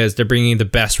stuff because they're bringing the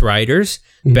best writers,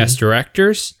 best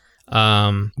directors,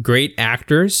 great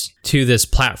actors to this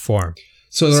platform.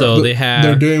 So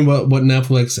they're doing what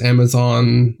Netflix,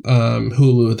 Amazon,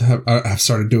 Hulu have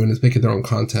started doing, is making their own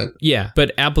content. Yeah,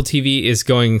 but Apple TV is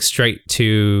going straight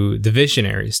to the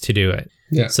visionaries to do it.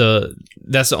 Yeah. So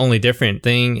that's the only different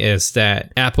thing, is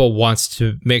that Apple wants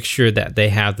to make sure that they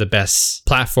have the best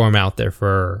platform out there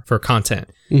for content.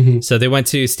 So they went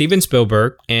to Steven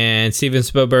Spielberg, and Steven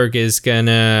Spielberg is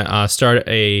gonna start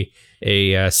a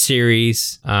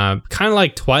series, kind of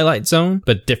like Twilight Zone,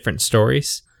 but different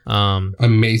stories.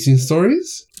 Amazing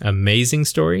stories.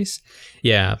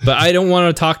 Yeah, but I don't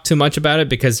want to talk too much about it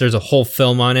because there's a whole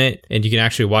film on it, and you can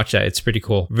actually watch that. It's pretty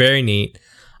cool, very neat.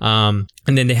 And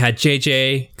then they had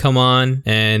JJ come on,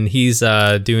 and he's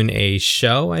doing a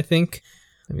show, I think.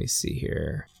 Let me see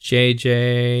here.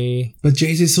 JJ. But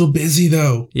JJ's so busy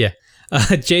though. Yeah.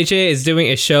 JJ is doing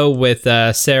a show with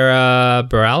Sarah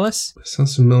Bareilles.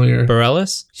 Sounds familiar.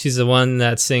 Bareilles. She's the one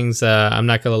that sings I'm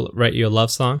Not Gonna Write You a Love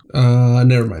Song.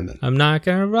 Never mind that. I'm not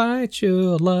gonna write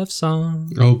you a love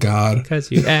song. Oh God.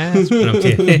 Because you asked. No, I'm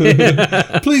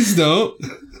kidding. Please don't.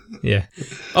 Yeah.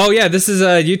 Oh yeah, this is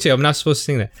YouTube. I'm not supposed to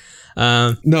sing that.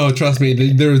 No, trust me,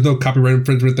 there is no copyright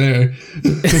infringement there.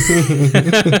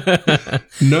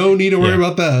 No need to worry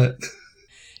about that.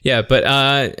 Yeah, but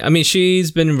I mean,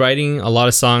 she's been writing a lot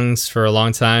of songs for a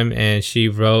long time, and she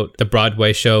wrote the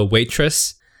Broadway show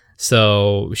Waitress.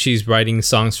 So she's writing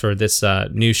songs for this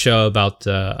new show about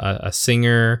a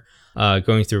singer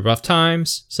going through rough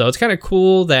times. So it's kind of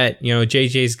cool that,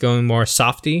 JJ's going more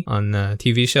softy on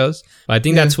TV shows. But I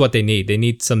think that's what they need. They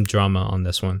need some drama on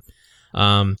this one.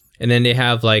 And then they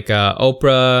have like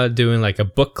Oprah doing like a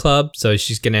book club. So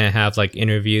she's going to have like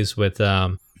interviews with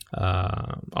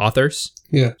authors.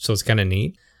 Yeah. So it's kind of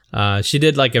neat. She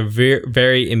did like a very,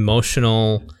 very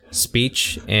emotional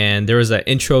speech, and there was an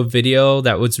intro video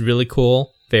that was really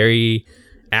cool. Very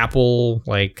Apple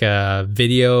like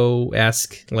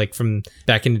video-esque, like from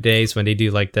back in the days when they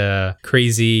do like the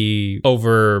crazy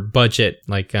over budget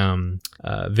like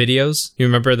videos. You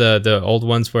remember the old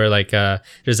ones where like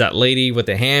there's that lady with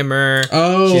the hammer.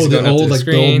 Oh, she's going the old up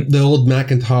to the old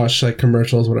Macintosh like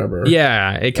commercials, whatever.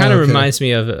 Yeah, it kind of reminds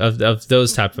me of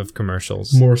those type of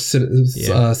commercials. More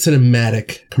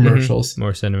cinematic commercials.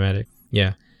 More cinematic.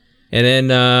 Yeah. And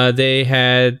then they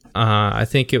had, I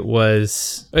think it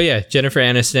was, Jennifer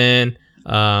Aniston,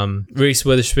 Reese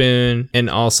Witherspoon, and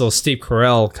also Steve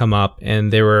Carell come up,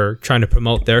 and they were trying to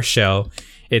promote their show.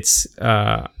 It's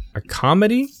a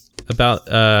comedy about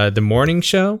the morning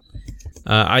show.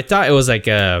 I thought it was like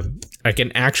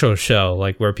an actual show,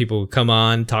 like where people would come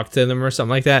on, talk to them or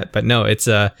something like that. But no, it's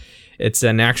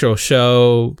an actual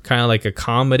show, kind of like a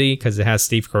comedy because it has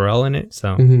Steve Carell in it.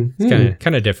 So it's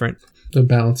kind of different. The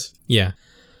balance. Yeah.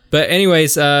 But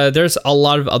anyways, there's a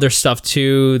lot of other stuff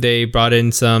too. They brought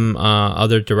in some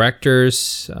other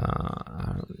directors.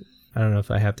 I don't know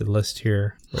if I have the list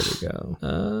here. Where'd it go?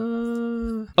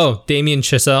 Damien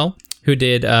Chazelle, who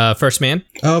did First Man.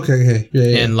 Oh, okay.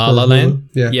 Yeah. And La La Land.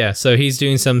 Yeah. So he's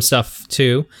doing some stuff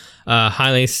too.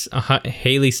 Haley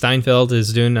Steinfeld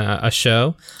is doing a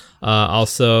show.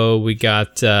 Also, we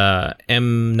got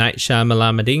M. Night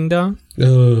Shyamalan Ding Dong.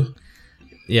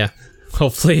 Yeah.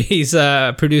 Hopefully he's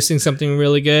producing something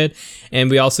really good. And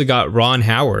we also got Ron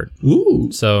Howard. Ooh.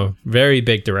 So very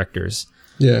big directors.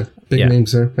 Yeah. Big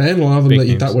names there. And a lot of them big that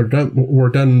you thought were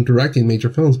done directing major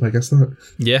films, but I guess not.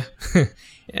 Yeah.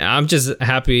 I'm just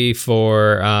happy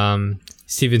for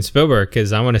Steven Spielberg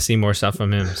because I want to see more stuff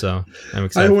from him. So I'm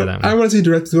excited for that one. I want to see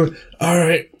directors going, all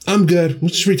right, I'm good. We'll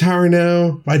just retire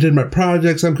now. I did my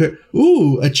projects. I'm good.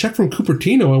 Ooh, a check from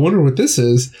Cupertino. I wonder what this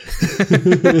is.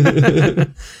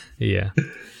 Yeah.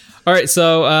 All right.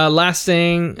 So last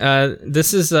thing,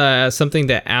 this is something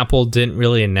that Apple didn't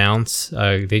really announce.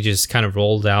 They just kind of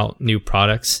rolled out new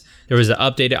products. There was an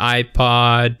updated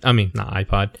iPod. I mean, not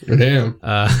iPod. Damn.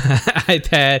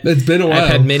 iPad. It's been a while.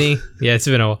 iPad Mini. Yeah, it's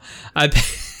been a while.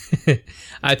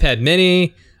 iPad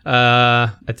Mini.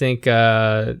 I think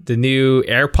the new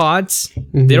AirPods.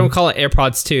 Mm-hmm. They don't call it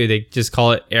AirPods 2. They just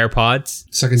call it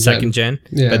AirPods. Second gen.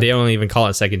 Yeah. But they don't even call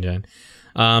it second gen.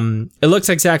 It looks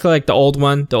exactly like the old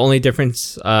one. The only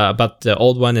difference about the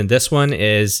old one and this one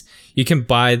is you can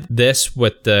buy this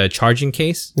with the charging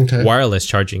case, wireless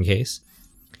charging case.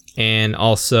 And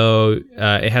also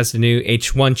it has the new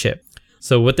H1 chip.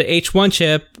 So with the H1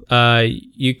 chip,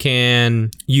 you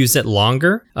can use it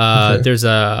longer. There's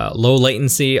a low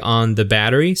latency on the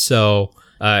battery, so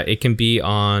it can be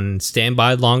on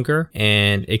standby longer,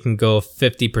 and it can go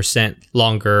 50%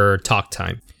 longer talk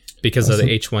time because of the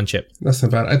H1 chip. That's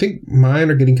not bad. I think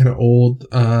mine are getting kind of old.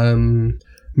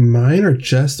 Mine are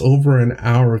just over an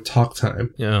hour of talk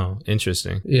time. Oh,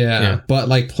 interesting. Yeah. But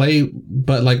like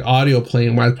audio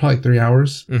playing wise, probably 3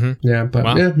 hours. Mm-hmm. Yeah,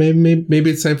 but yeah, maybe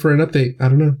it's time for an update. I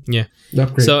don't know. Yeah. An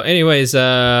upgrade. So anyways,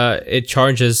 it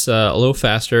charges a little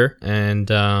faster, and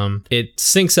it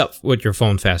syncs up with your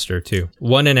phone faster too.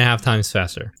 1.5 times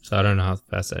faster. So I don't know how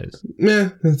fast that is.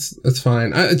 Yeah, that's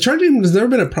fine. Charging has never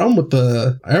been a problem with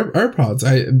the AirPods.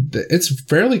 It's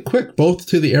fairly quick, both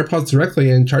to the AirPods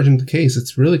directly and charging the case.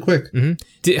 It's really quick.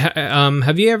 Mm-hmm.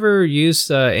 Have you ever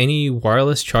used any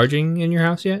wireless charging in your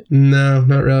house yet? No,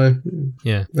 not really.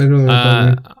 Yeah. I don't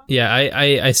know. Yeah,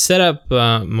 I set up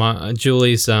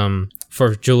Julie's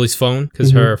for Julie's phone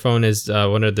because her phone is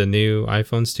one of the new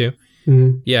iPhones too.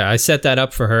 Mm-hmm. Yeah, I set that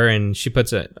up for her, and she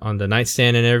puts it on the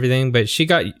nightstand and everything. But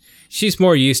she's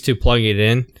more used to plugging it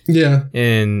in. Yeah,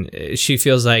 and she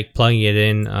feels like plugging it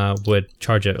in would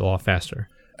charge it a lot faster.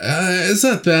 It's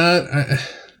not that.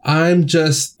 I'm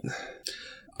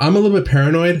a little bit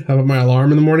paranoid about my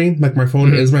alarm in the morning. Like my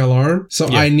phone is my alarm. So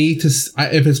I need to,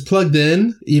 if it's plugged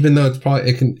in, even though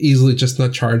it can easily just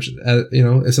not charge,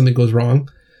 if something goes wrong.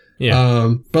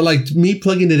 Yeah. But like me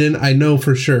plugging it in, I know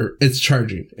for sure it's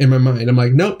charging in my mind. I'm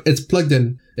like, nope, it's plugged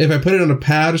in. If I put it on a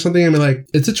pad or something, I'm like,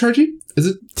 is it charging?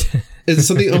 Is it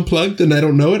something unplugged and I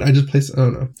don't know it? I just place it. I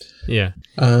don't know. Yeah.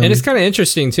 And it's kind of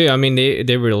interesting too. I mean,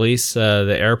 they release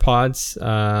the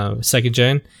AirPods second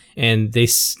gen, and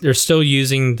they're still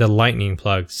using the lightning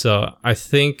plug. So I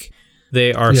think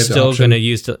they are still going to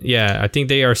use I think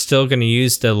they are still going to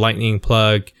use the lightning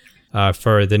plug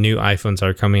for the new iPhones that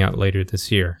are coming out later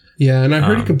this year. Yeah, and I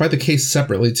heard you can buy the case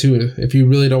separately too if you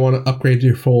really don't want to upgrade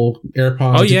your full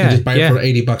AirPods. Oh, you can just buy it for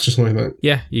 $80 or something like that.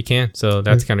 Yeah, you can. So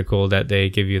that's kind of cool that they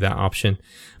give you that option.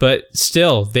 But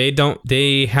still,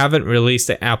 they haven't released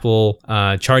the Apple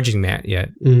charging mat yet.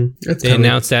 They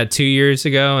announced that 2 years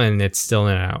ago, and it's still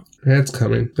not out. Yeah, it's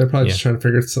coming. They're probably just trying to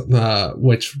figure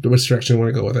which direction they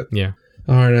want to go with it. Yeah.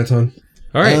 All right, Anton.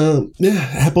 All right.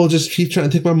 Apple just keeps trying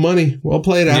to take my money. Well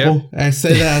played, Apple. Yep. I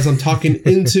say that as I'm talking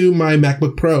into my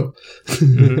MacBook Pro.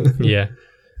 Yeah.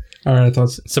 All right. I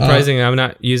thought surprising. I'm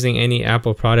not using any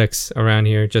Apple products around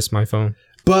here. Just my phone.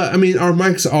 But I mean, our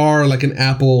mics are like an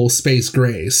Apple Space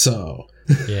Gray, so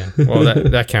yeah. Well,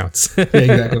 that counts. Yeah,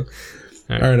 exactly.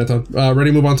 All right. I thought.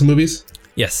 Ready to move on to movies?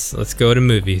 Yes. Let's go to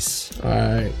movies. All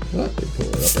right. Let me pull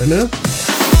it up right now.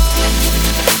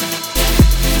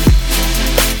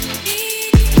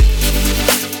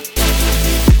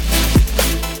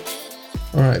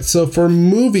 All right, so for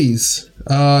movies,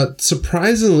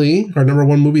 surprisingly, our number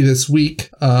one movie this week,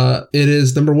 it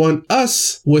is number one,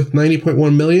 Us, with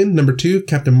 90.1 million. Number two,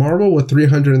 Captain Marvel with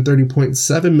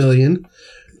 330.7 million.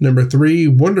 Number three,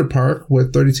 Wonder Park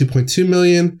with 32.2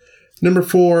 million. Number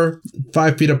four,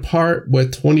 5 Feet Apart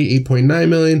with 28.9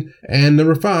 million. And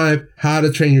number five, How to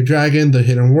Train Your Dragon, The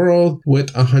Hidden World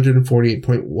with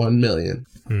 148.1 million.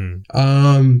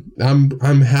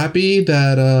 I'm happy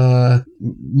that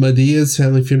Madea's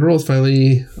Family Funeral is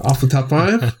finally off the top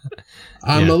 5.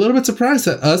 I'm a little bit surprised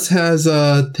that Us has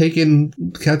taken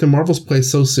Captain Marvel's place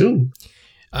so soon.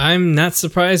 I'm not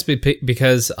surprised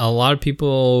because a lot of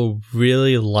people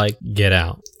really like Get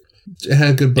Out. It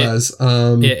had good buzz.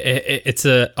 It's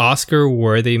an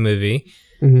Oscar-worthy movie,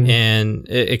 and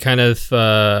it kind of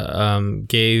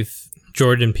gave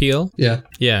Jordan Peele,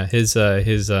 his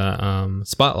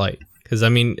spotlight, because I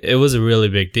mean it was a really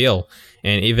big deal,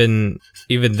 and even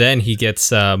then he gets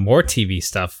more TV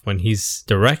stuff when he's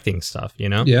directing stuff, you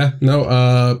know.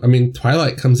 I mean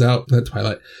Twilight comes out.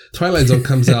 Twilight Zone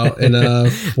comes out in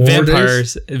 4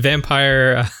 days.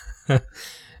 Vampire.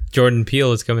 Jordan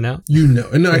Peele is coming out. No,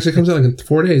 actually it comes out like in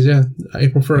 4 days. Yeah,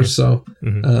 April 1st. So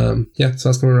so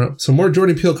that's coming out. So more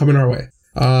Jordan Peele coming our way.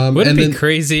 Wouldn't it be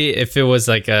crazy if it was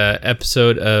like a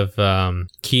episode of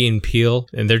Key and Peele,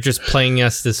 and they're just playing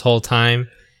us this whole time,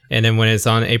 And then when it's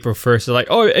on April 1st, they're like,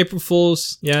 "Oh, April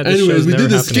Fools!" Yeah. This Anyways, show's we never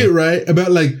did this happening. skit, right?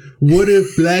 About like, what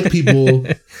if black people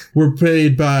were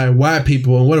played by white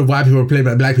people, and what if white people were played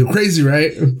by black people? Crazy,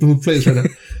 right? We'll play this right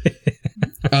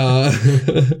now.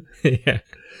 Yeah.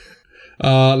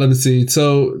 Let me see.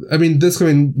 So, I mean, this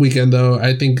coming weekend, though,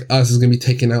 I think Us is going to be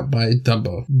taken out by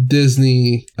Dumbo.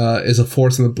 Disney is a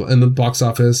force in the box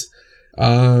office.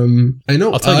 I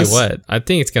know. I'll tell you what. I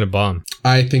think it's gonna bomb.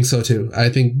 I think so too. I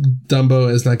think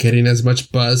Dumbo is not getting as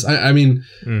much buzz. I mean,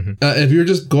 if you're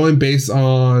just going based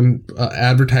on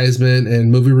advertisement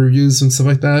and movie reviews and stuff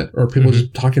like that, or people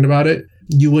just talking about it,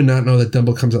 you would not know that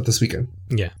Dumbo comes out this weekend.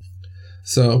 Yeah.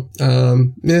 So,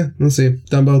 yeah, let's see.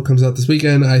 Dumbo comes out this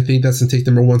weekend. I think that's going to take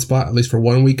number one spot, at least for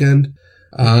one weekend.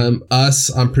 Us,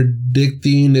 I'm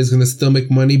predicting, is going to still make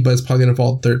money, but it's probably going to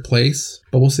fall third place.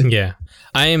 But we'll see. Yeah.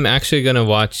 I am actually going to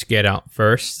watch Get Out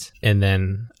first, and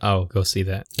then I'll go see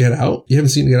that. Get Out? You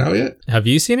haven't seen Get Out yet? Have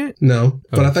you seen it? No.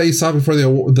 But I thought you saw it before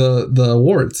the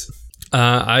awards.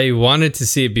 I wanted to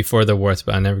see it before the awards,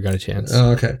 but I never got a chance.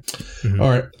 Oh, okay. All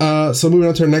right. So moving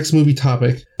on to our next movie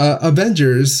topic.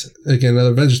 Avengers, again,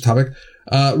 another Avengers topic,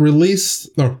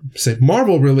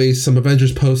 Marvel released some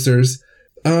Avengers posters.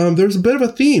 There's a bit of a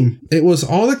theme. It was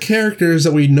all the characters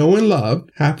that we know and love,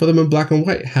 half of them in black and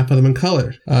white, half of them in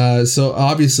color. So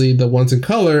obviously the ones in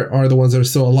color are the ones that are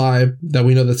still alive, that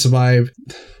we know that survived.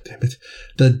 Damn it.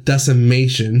 The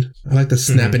decimation. I like the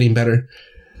snapping better.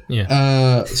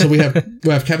 Yeah. So we have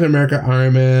Captain America,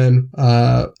 Iron Man,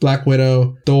 Black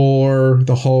Widow, Thor,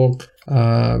 the Hulk,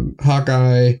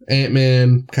 Hawkeye,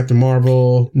 Ant-Man, Captain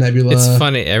Marvel, Nebula. It's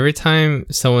funny. Every time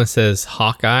someone says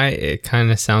Hawkeye, it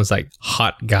kind of sounds like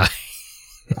hot guy.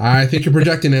 I think you're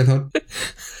projecting, Anton.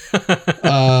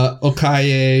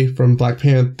 Okoye from Black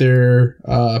Panther,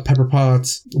 Pepper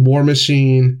Potts, War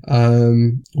Machine,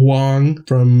 Wong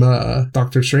from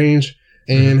Doctor Strange,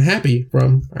 and Happy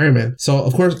from Iron Man. So,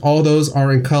 of course, all those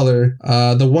are in color.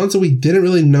 The ones that we didn't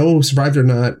really know survived or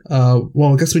not,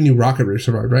 well, I guess we knew Rocket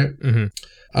survived, right?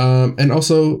 And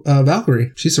also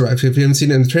Valkyrie. She survived. If you haven't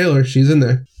seen it in the trailer, she's in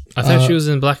there. I thought she was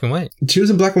in black and white. She was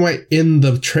in black and white in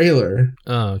the trailer.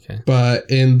 Oh, okay. But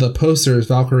in the posters,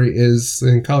 Valkyrie is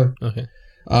in color. Okay.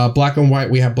 Black and white,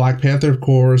 we have Black Panther, of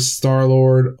course,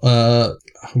 Star-Lord,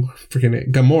 freaking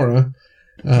Gamora,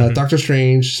 Doctor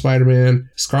Strange, Spider-Man,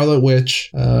 Scarlet Witch,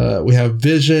 we have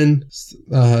Vision,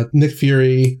 Nick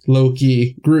Fury,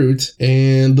 Loki, Groot,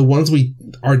 and the ones we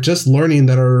are just learning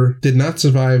that did not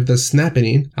survive the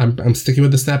snapping. I'm sticking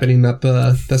with the snapping, not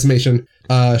the decimation.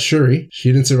 Shuri,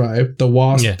 she didn't survive. The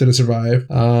Wasp didn't survive.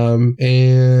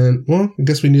 And well, I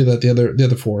guess we knew that the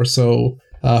other four. So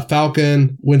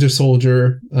Falcon, Winter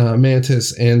Soldier,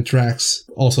 Mantis, and Drax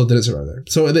also didn't survive there.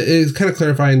 So it is kind of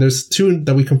clarifying. There's two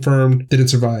that we confirmed didn't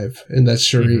survive, and that's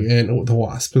Shuri and the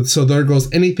Wasp. So there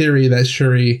goes any theory that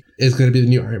Shuri is going to be the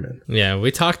new Iron Man. Yeah,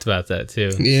 we talked about that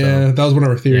too. Yeah, that was one of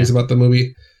our theories about the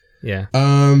movie. Yeah.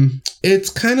 It's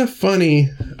kind of funny.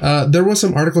 There was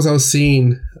some articles I was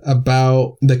seeing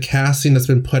about the casting that's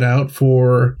been put out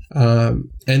for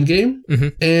Endgame,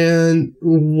 and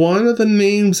one of the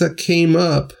names that came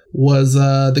up was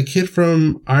the kid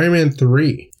from Iron Man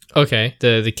 3. Okay,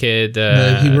 the kid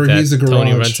he's the garage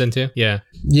Tony runs into. Yeah,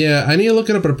 I need to look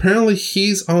it up, but apparently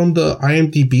he's on the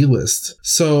IMDb list.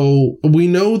 So we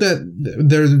know that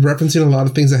they're referencing a lot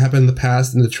of things that happened in the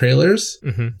past in the trailers.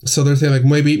 So they're saying like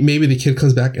maybe the kid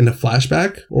comes back in a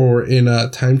flashback or in a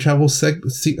time travel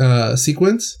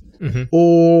sequence.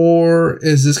 Or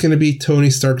is this going to be Tony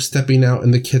Stark stepping out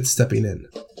and the kid stepping in?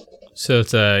 So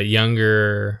it's a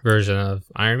younger version of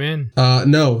Iron Man?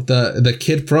 No, the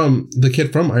kid from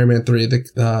Iron Man 3.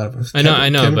 I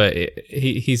know, but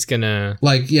he's gonna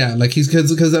he's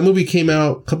because that movie came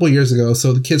out a couple of years ago,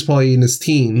 so the kid's probably in his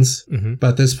teens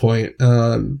by this point.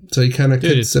 So he kind of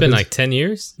it's been like 10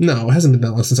 years. No, it hasn't been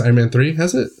that long since Iron Man 3,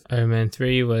 has it? Iron Man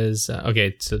 3 was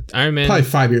okay. So Iron Man probably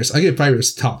 5 years. I give 5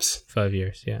 years tops. 5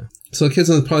 years, yeah. So the kid's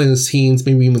probably in his teens,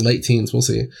 maybe even late teens. We'll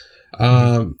see.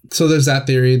 So there's that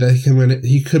theory that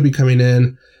he could be coming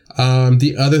in.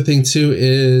 The other thing too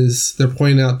is they're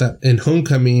pointing out that in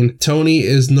Homecoming, Tony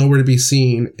is nowhere to be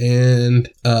seen, and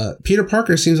Peter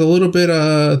Parker seems a little bit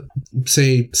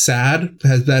sad,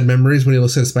 has bad memories when he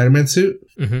looks at a Spider-Man suit.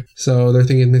 So they're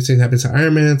thinking this thing happens to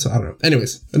Iron Man. So I don't know.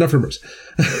 Anyways, enough rumors.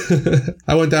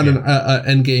 I went down an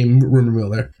Endgame rumor mill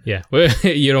there. Yeah,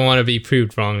 you don't want to be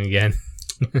proved wrong again.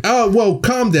 Oh, whoa,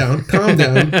 calm down.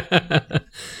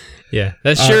 Yeah,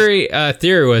 that Shuri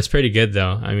theory was pretty good,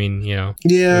 though. I mean, you know.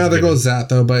 Yeah, there goes that,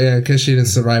 though. But yeah, because she didn't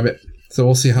survive it. So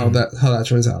we'll see how that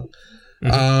turns out.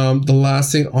 The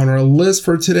last thing on our list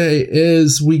for today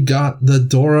is we got the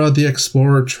Dora the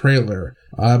Explorer trailer.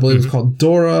 I believe it's called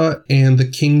Dora and the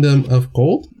Kingdom of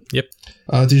Gold. Yep.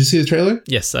 Did you see the trailer?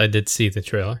 Yes, I did see the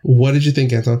trailer. What did you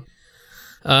think, Anton?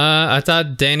 I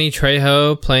thought Danny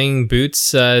Trejo playing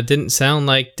Boots didn't sound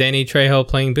like Danny Trejo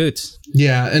playing Boots.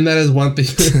 Yeah, and that is one thing.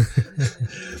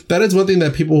 That is one thing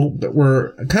that people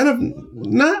were kind of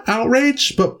not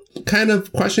outraged, but kind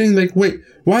of questioning. Like, wait,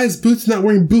 why is Boots not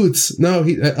wearing boots? No,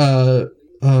 he.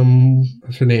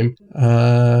 What's her name?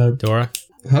 Dora.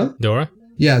 Huh? Dora.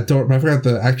 Yeah, Dora. I forgot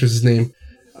the actress's name.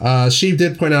 She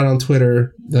did point out on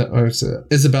Twitter that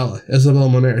Isabella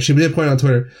Monera. She did point out on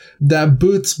Twitter that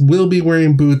Boots will be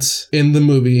wearing boots in the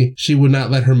movie. She would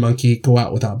not let her monkey go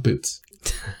out without boots.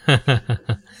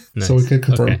 Nice. So we can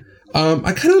confirm. Okay.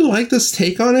 I kind of like this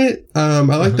take on it. I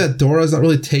like that Dora's not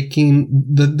really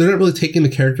they're not really taking the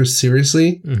character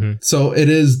seriously. So it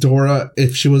is Dora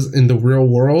if she was in the real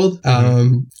world.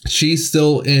 She's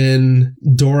still in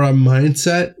Dora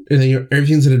mindset. And,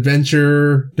 everything's an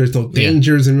adventure. There's no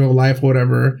dangers in real life,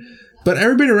 whatever. But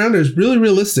everybody around her is really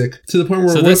realistic to the point where...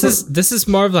 So this is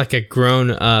more of like a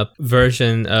grown-up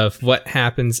version of what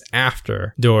happens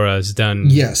after Dora's done.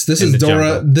 Yes, this is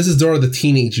Dora. Jungle. This is Dora the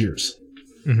teenage years.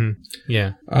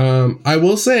 Yeah. I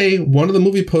will say one of the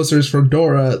movie posters for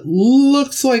Dora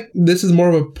looks like this is more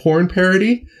of a porn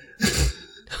parody.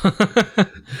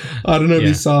 I don't know if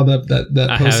you saw that poster.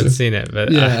 I haven't seen it,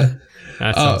 but yeah.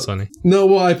 That sounds funny. No,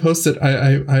 well, I posted.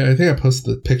 I think I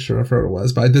posted the picture. I forgot what it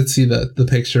was, but I did see the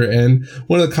picture, and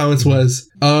one of the comments was,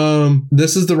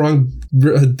 "This is the wrong.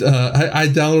 I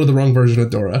downloaded the wrong version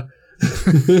of Dora."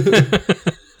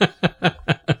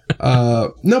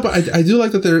 No, but I do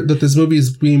like that this movie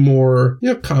is being more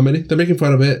comedy. They're making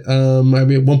fun of it. I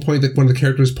mean, at one point, one of the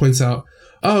characters points out,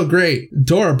 "Oh, great,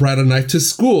 Dora brought a knife to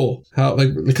school." How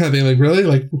the kind of thing, like really,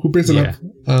 like who brings it up?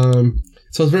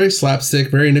 So it's very slapstick,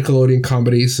 very Nickelodeon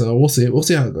comedy. So we'll see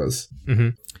how it goes.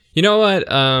 You know what?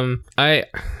 I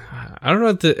don't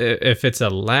know if it's a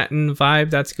Latin vibe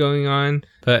that's going on,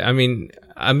 but I mean,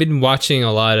 I've been watching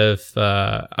a lot of.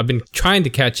 I've been trying to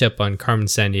catch up on Carmen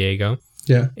Sandiego.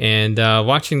 Yeah. And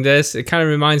watching this, it kind of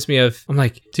reminds me of. I'm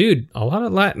like, dude, a lot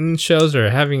of Latin shows are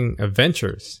having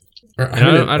adventures. I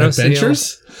don't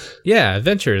adventures? Yeah,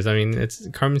 adventures. I mean, it's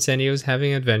Carmen Sandiego's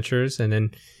having adventures, and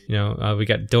then we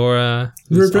got Dora.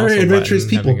 We're very adventurous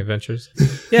people. Having adventures.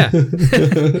 Yeah.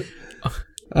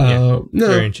 No,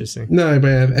 very interesting. No,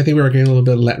 but I think we were getting a little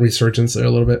bit of Latin resurgence there, a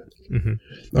little bit.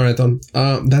 All right, Don.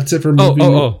 That's it for movie.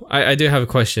 I do have a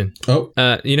question. Oh,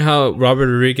 you know how Robert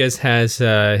Rodriguez has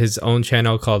his own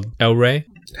channel called El Rey?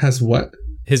 Has what?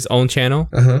 His own channel,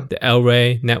 the El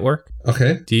Rey Network.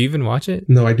 Okay. Do you even watch it?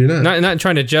 No, I do not. Not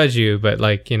trying to judge you, but No,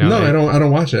 I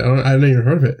don't watch it. I never even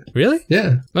heard of it. Really?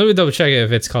 Yeah. Let me double check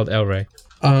if it's called El Rey.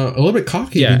 A little bit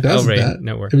cocky. Yeah, if he does El Rey that.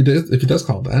 Network. If he does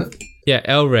call it that. Yeah,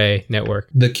 El Rey Network.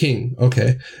 The King.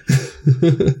 Okay.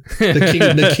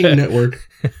 the King Network.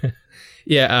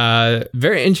 Yeah.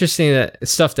 Very interesting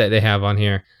stuff that they have on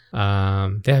here. They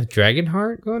have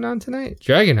Dragonheart going on tonight.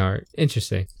 Dragonheart.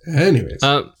 Interesting. Anyways.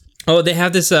 They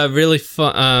have this really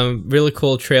fun, really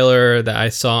cool trailer that I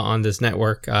saw on this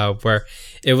network where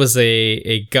it was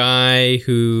a guy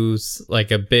who's like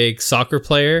a big soccer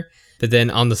player, but then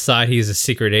on the side he's a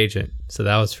secret agent. So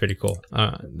that was pretty cool.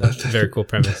 That's a very cool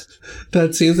premise.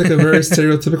 That seems like a very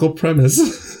stereotypical premise.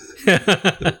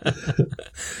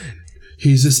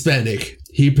 He's Hispanic.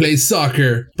 He plays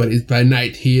soccer, but by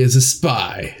night he is a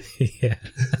spy. Yeah.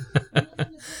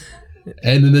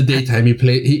 And in the daytime,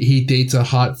 he dates a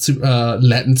hot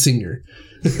Latin singer.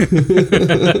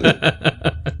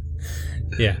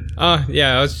 Yeah.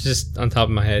 Yeah. I was just on top of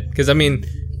my head because I mean,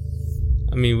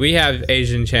 we have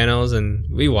Asian channels and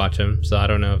we watch them, so I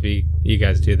don't know if you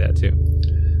guys do that too.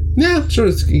 Yeah, sure.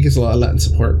 It gets a lot of Latin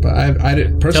support, but I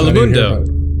didn't personally. Telemundo.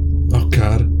 Oh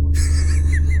God.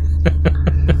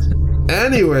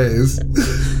 Anyways.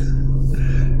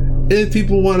 If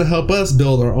people want to help us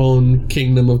build our own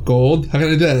Kingdom of Gold, how can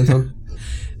I do that, Tom?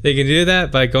 They can do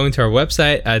that by going to our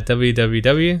website at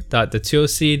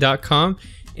www.the2oc.com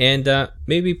and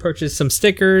maybe purchase some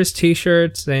stickers,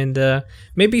 t-shirts, and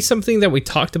maybe something that we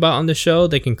talked about on the show.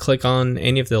 They can click on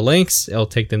any of the links. It'll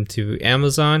take them to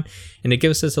Amazon, and it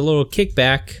gives us a little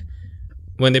kickback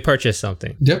when they purchase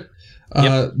something. Yep.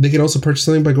 They can also purchase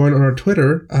something by going on our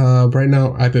Twitter. Right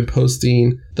now, I've been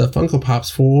posting the Funko Pops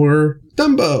for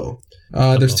Dumbo.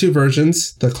 There's two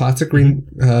versions: the classic green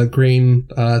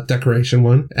decoration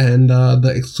one, and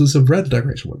the exclusive red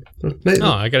decoration one.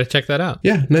 I gotta check that out.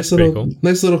 Yeah, nice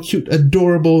little, cute,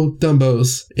 adorable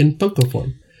Dumbos in Funko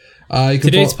form.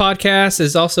 Today's podcast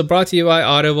is also brought to you by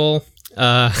Audible.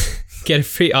 Get a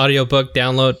free audiobook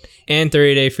download and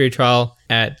 30-day free trial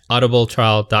at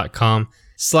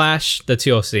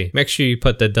audibletrial.com/the2OC. Make sure you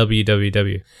put the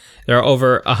www. There are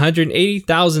over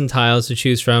 180,000 tiles to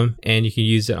choose from, and you can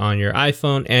use it on your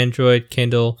iPhone, Android,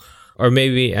 Kindle, or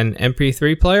maybe an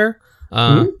MP3 player.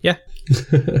 Yeah.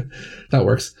 That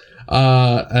works.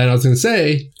 And I was going to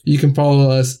say, you can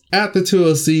follow us at the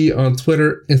 2OC on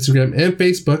Twitter, Instagram, and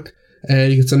Facebook.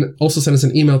 And you can also send us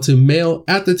an email to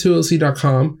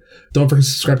mail@the2oc.com. Don't forget to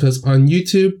subscribe to us on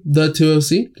YouTube, the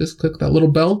 2OC. Just click that little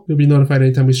bell. You'll be notified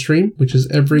anytime we stream, which is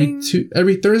every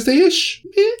Thursday-ish.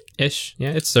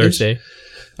 Yeah, it's Thursday.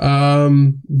 Yeah,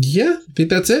 I think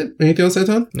that's it. Anything else,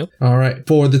 Anton? Nope. All right.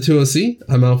 For the 2OC,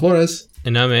 I'm Al Flores.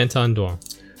 And I'm Anton Duong.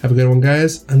 Have a good one,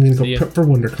 guys. I'm going to go prep for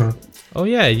WonderCon. Oh,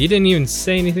 yeah. You didn't even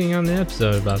say anything on the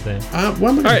episode about that. All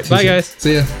right. Bye, guys.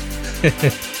 See ya.